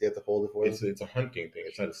chase. You have to hold it for them. It's a hunting thing.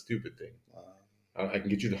 It's not a stupid thing. Uh, I can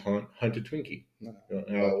get you to hunt a Twinkie. no. You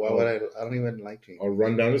know, Why would I? I don't even like ding. I'll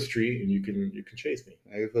run down the street and you can chase me.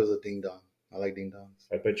 Maybe if it was a ding dong. I like ding dongs.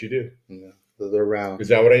 I bet you do. Yeah, they're round. Is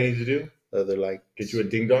that what I need to do? They're like Get you a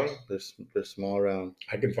ding dong? They're small round.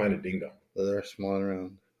 I can find a ding dong. They're small and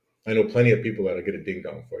round. I know plenty of people that'll get a ding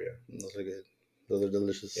dong for you. Those are good. Those are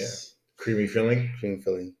delicious. Yeah. Creamy filling. Cream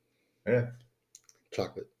filling. Yeah.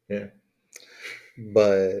 Chocolate. Yeah.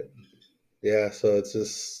 But yeah, so it's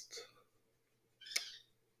just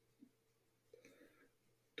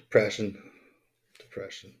depression.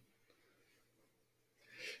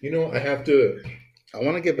 You know, I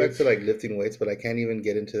want to get back to like lifting weights, but I can't even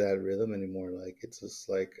get into that rhythm anymore. Like it's just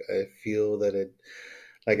like I feel that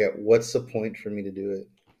what's the point for me to do it?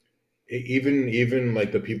 even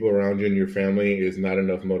like the people around you and your family is not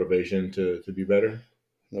enough motivation to be better.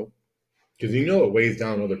 Nope. Because you know it weighs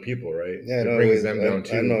down other people, right? Yeah, it no, brings them down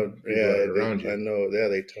too. I know. people Yeah, that are around you. I know. Yeah,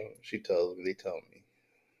 they tell me.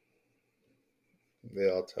 They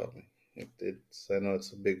all tell me. I know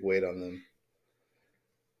it's a big weight on them,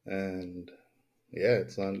 and yeah,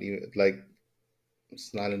 it's not even like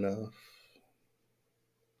it's not enough.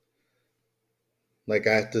 Like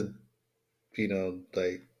I have to,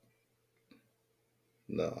 like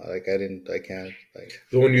no, like I can't, like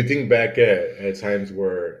So when you think back at times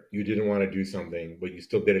where you didn't want to do something, but you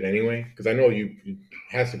still did it anyway, because I know it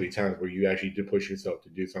has to be times where you actually did push yourself to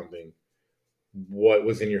do something. What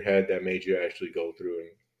was in your head that made you actually go through and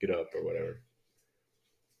get up or whatever?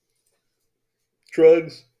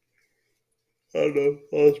 drugs. I don't know.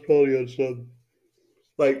 I was probably on some.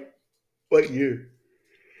 Like, what year?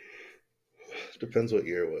 Depends what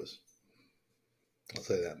year it was. I'll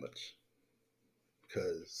say that much.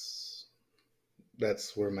 Because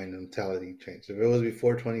that's where my mentality changed. If it was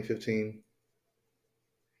before 2015,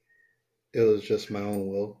 it was just my own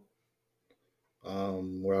will,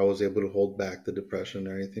 where I was able to hold back the depression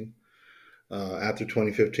or anything. After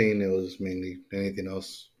 2015, it was mainly anything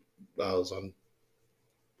else. I was on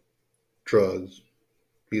drugs,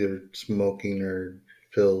 either smoking or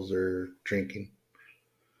pills or drinking.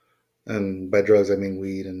 And by drugs, I mean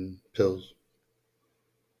weed and pills,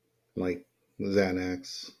 like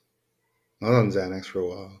Xanax. I was on Xanax for a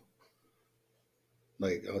while.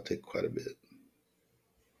 Like, I'll take quite a bit.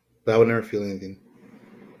 But I would never feel anything.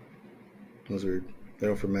 It was weird. They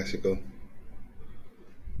were from Mexico.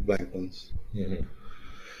 Blank ones.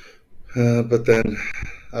 Mm-hmm. But then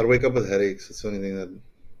I'd wake up with headaches. It's the only thing that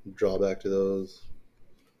drawback to those.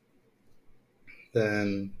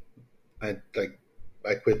 Then I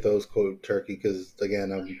quit those cold turkey because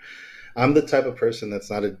again I'm the type of person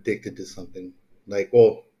that's not addicted to something. Like,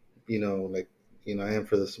 well, like I am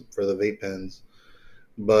for the vape pens,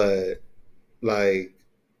 but like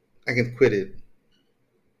I can quit it.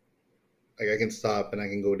 Like I can stop and I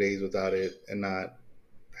can go days without it and not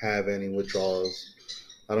have any withdrawals.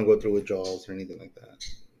 I don't go through withdrawals or anything like that.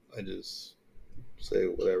 I just say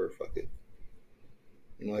whatever, fuck it.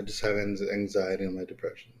 I just have anxiety and my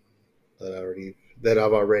depression that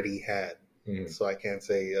I've already had. Mhm. So I can't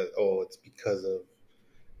say, oh, it's because of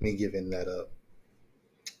me giving that up.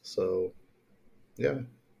 So, yeah,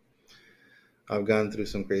 I've gone through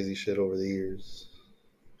some crazy shit over the years.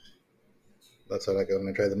 That's how when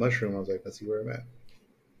I tried the mushroom, I was like, let's see where I'm at.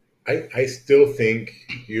 I still think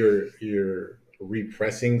you're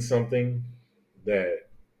repressing something that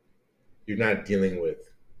you're not dealing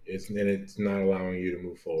with. It's not allowing you to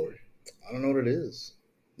move forward. I don't know what it is.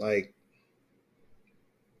 Like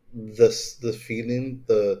the feeling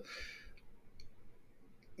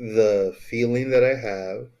the feeling that I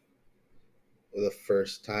have the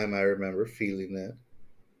first time I remember feeling it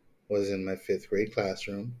was in my 5th grade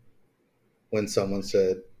classroom when someone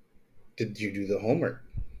said, "Did you do the homework?"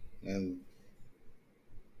 And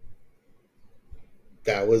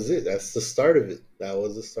that was it. That's the start of it. That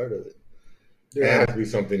was the start of it. There And has to be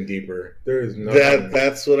something deeper. There is nothing.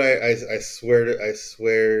 that's what I swear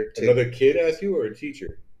to Another kid asked you or a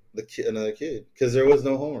teacher? another kid, because there was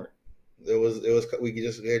no homework. It was we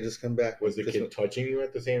had just come back. Was the kid touching you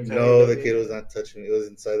at the same time? No, the kid was not touching me. It was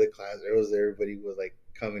inside the class. Everybody was like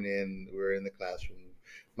coming in. We were in the classroom.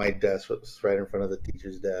 My desk was right in front of the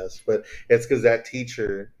teacher's desk. But it's because that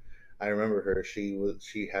teacher, I remember her.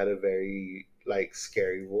 She had a very like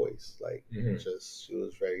scary voice. Like she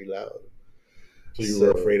was very loud. So you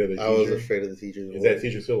were afraid of the teacher? I was afraid of the teacher's voice. Is that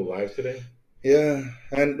teacher still alive today? Yeah,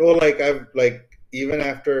 and well, like I've like even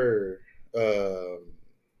after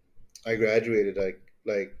I graduated,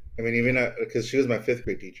 like I mean, even because she was my 5th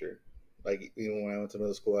grade teacher. Like even when I went to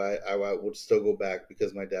middle school, I would still go back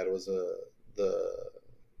because my dad was the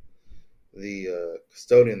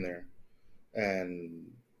custodian there,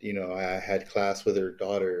 and I had class with her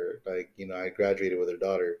daughter. Like I graduated with her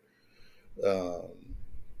daughter.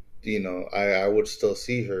 I would still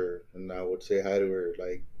see her and I would say hi to her,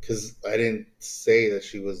 like, because I didn't say that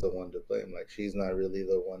she was the one to blame. Like, she's not really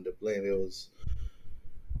the one to blame.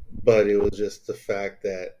 But it was just the fact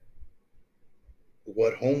that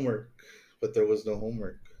what homework? But there was no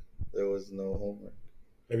homework. There was no homework.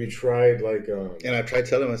 Have you tried like? And I tried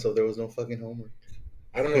telling myself there was no fucking homework.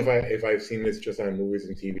 I don't know if I've seen this just on movies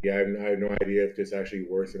and TV. I have no idea if this actually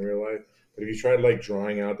works in real life. But have you tried like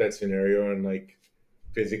drawing out that scenario and like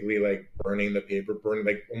physically like burning the paper,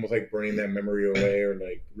 like almost like burning that memory away, or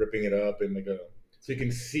like ripping it up and so you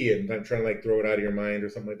can see it and not trying to like throw it out of your mind or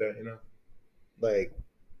something like that, like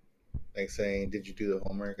saying, did you do the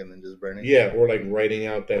homework, and then just burn it? Yeah, or like writing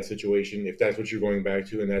out that situation if that's what you're going back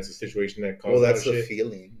to and that's a situation that caused. Well, that's the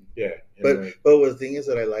feeling. Yeah, but the thing is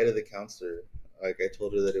that I lied to the counselor. Like I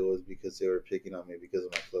told her that it was because they were picking on me because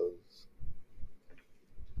of my clothes.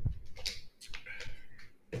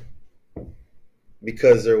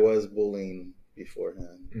 Because there was bullying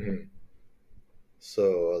beforehand. Mm-hmm.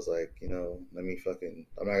 So I was like, let me I'm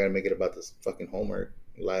not going to make it about this fucking homework,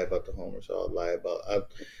 lie about the homework. So I'll lie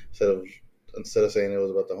instead of saying it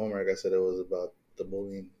was about the homework, I said it was about the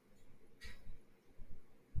bullying.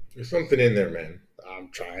 There's something in there, man. I'm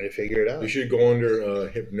trying to figure it out. You should go under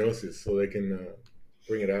hypnosis so they can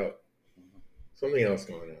bring it out. Something else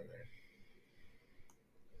going on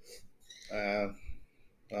there.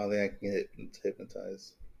 I don't think I can get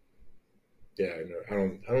hypnotized. Yeah, I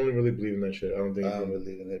don't really believe in that shit. I don't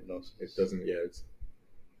believe in hypnosis. It doesn't. Yeah,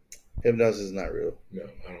 hypnosis is not real. No,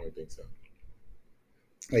 I don't think so.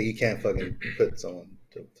 Like you can't fucking put someone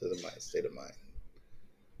to the state of mind.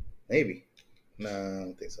 Maybe. No, I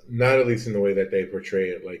don't think so. Not at least in the way that they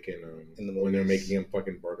portray it, like in the movies. When they're making them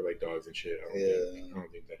fucking bark like dogs and shit. I don't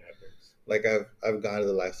think that happens. Like I've gone to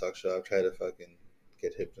the livestock show. I've tried to fucking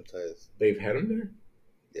get hypnotized. They've had them there.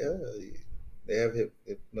 Yeah, they have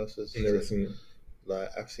hypnosis. I've never seen it.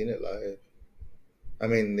 I've seen it live. I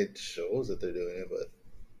mean, it shows that they're doing it, but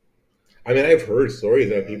I mean, I've heard stories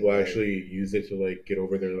that people actually use it to like get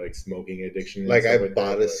over their like smoking addiction. Like I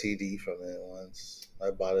bought a CD from it once.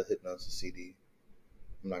 I bought a hypnosis CD.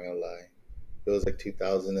 I'm not gonna lie. It was like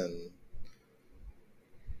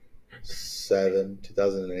 2007,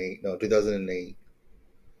 2008. No, 2008.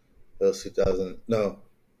 It was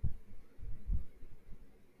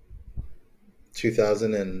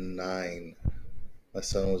 2009. My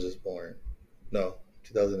son was just born. No,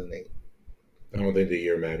 2008. I don't think the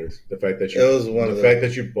year matters. The fact that It was one the of fact the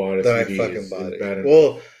that you bought a that I CD fucking is bought bad it. enough.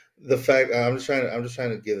 Well, the fact I'm just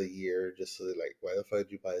trying to give a year just so that, like, why the fuck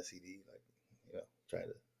did you buy a CD? Like, trying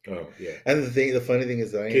to. Oh yeah, And the funny thing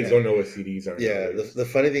is that I kids didn't don't know what CDs are. yeah, nowadays. the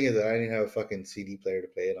funny thing is that I didn't have a fucking CD player to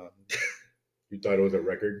play it on. You thought it was a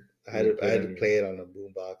record. I had to play it on a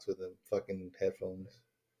boombox with the fucking headphones.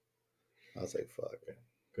 I was like, fuck.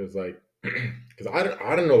 because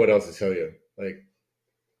I don't know what else to tell you. Like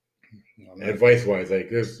I'm not- advice wise, like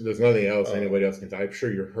there's nothing else Oh. anybody else can tell. I'm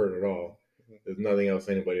sure you're hurt at all. There's nothing else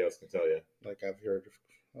anybody else can tell you. Like I've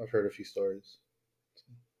heard a few stories.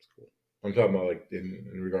 It's cool. I'm talking about like in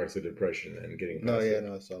regards to depression and getting No, past yeah, it.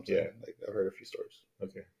 no, that's what I'm saying. Yeah. Like I've heard a few stories.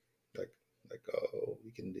 Okay. Like, oh,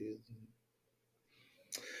 we can do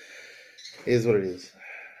this. It is what it is.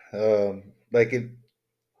 Like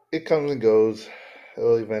it comes and goes.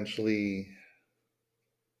 I'll eventually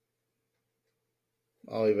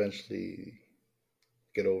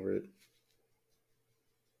get over it.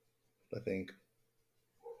 I think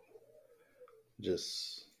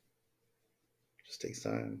just takes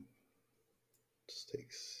time. Just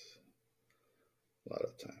takes a lot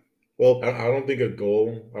of time. Well, I don't think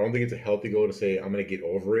it's a healthy goal to say I'm gonna get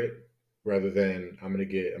over it, rather than I'm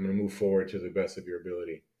gonna move forward to the best of your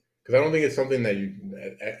ability. Because I don't think it's something that you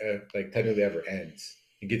like technically ever ends.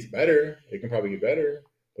 It gets better. It can probably get better,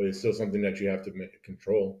 but it's still something that you have to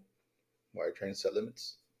control. why are you trying to set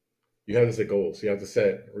limits? You have to set goals. You have to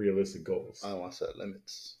set realistic goals. I don't want to set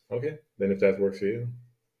limits. Okay, then if that works for you,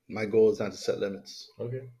 My goal is not to set limits.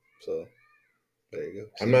 okay. So there you go.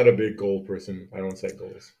 I'm not a big goal person. I don't set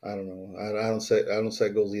goals. I don't know. I don't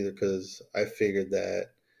set goals either because I figured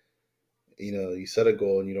that you set a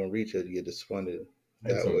goal and you don't reach it, you get disappointed. I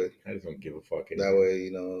just don't give a fuck. That way,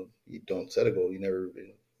 you don't set a goal, you're never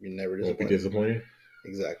Won't be disappointed. disappointed.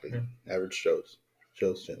 Exactly. Yeah. Average shows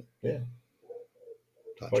Jim. Yeah.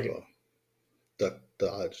 Dodgeball.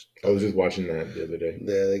 Dodge. I was just watching that the other day.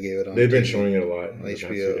 Yeah, they gave it on. They've been TV, showing it a lot on in the past few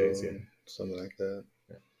HBO, days, yeah. something like that.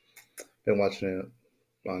 Yeah. Been watching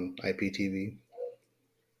it on IPTV.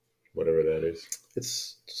 Whatever that is.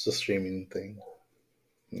 It's just a streaming thing.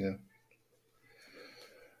 Yeah.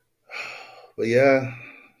 But yeah,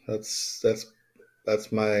 that's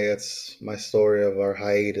my story of our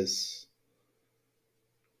hiatus.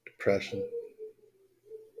 Depression.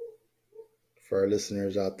 For our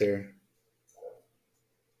listeners out there,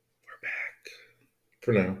 we're back.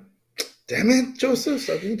 For now. Damn it, Joseph!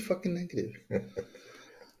 Stop being fucking negative.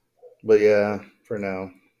 But yeah, for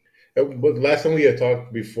now. But last time we had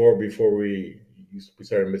talked before we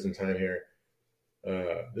started missing time here.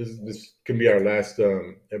 This can be our last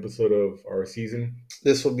episode of our season.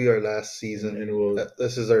 This will be our last season, and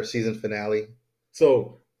this is our season finale.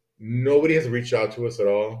 So nobody has reached out to us at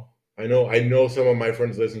all. I know some of my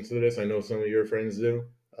friends listen to this. I know some of your friends do.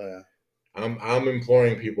 Yeah. I'm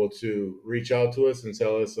imploring people to reach out to us and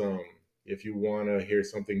tell us if you want to hear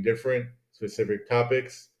something different, specific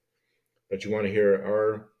topics that you want to hear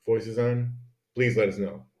our voices on. Please let us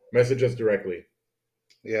know. Message us directly.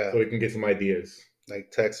 Yeah. So we can get some ideas. Like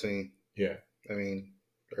text me. Yeah.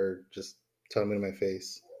 Or just tell me to my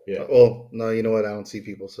face. Yeah. Well, no, you know what? I don't see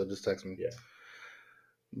people, so just text me. Yeah.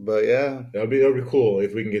 But yeah, that'll be cool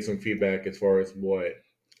if we can get some feedback as far as what.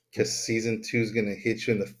 Because season 2 is gonna hit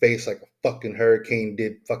you in the face like a fucking hurricane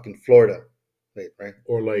did fucking Florida. Wait, right?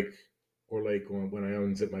 Or like when I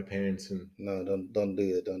unzip my pants and no, don't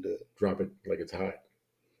do it. Don't do it. Drop it like it's hot.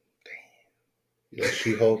 Damn. You know,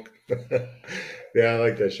 She-Hulk. Yeah, I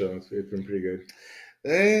like that show. It's been pretty good.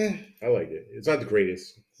 I like it. It's not the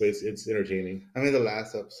greatest, but it's entertaining. The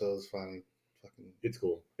last episode was funny. It's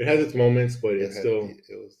cool. It has its moments, but it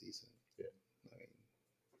was decent. Yeah.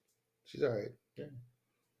 She's all right. Yeah.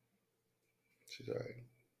 She's all right.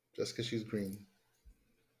 Just because she's green.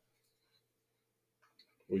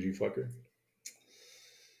 Would you fuck her?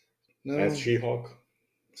 No. As She-Hulk?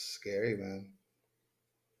 Scary, man.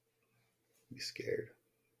 Be scared.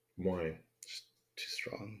 Why? Just too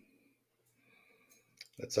strong.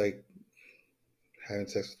 That's like having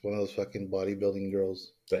sex with one of those fucking bodybuilding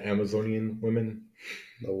girls. The Amazonian women?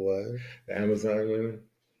 The what? The Amazon women?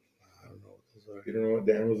 I don't know what those are. You don't know what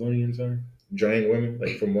the Amazonians are? Giant women,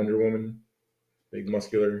 like from Wonder Woman? Big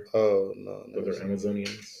muscular? Oh, no. Those are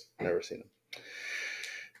Amazonians? Never seen them.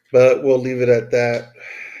 But we'll leave it at that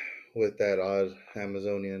with that odd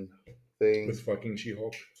Amazonian thing. With fucking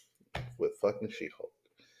She-Hulk? With fucking She-Hulk.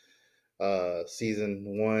 Season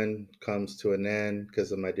 1 comes to an end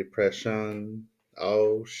because of my depression.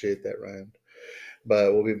 Oh, shit, that rhymed.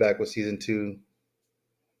 But we'll be back with season 2.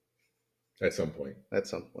 At some point.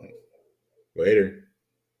 Later.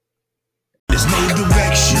 There's no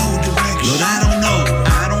direction. Lord, I don't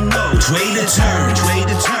know. Which way to turn,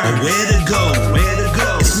 or where to go.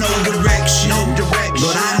 It's no direction.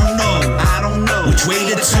 Lord, I don't know. Which way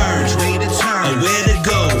to turn.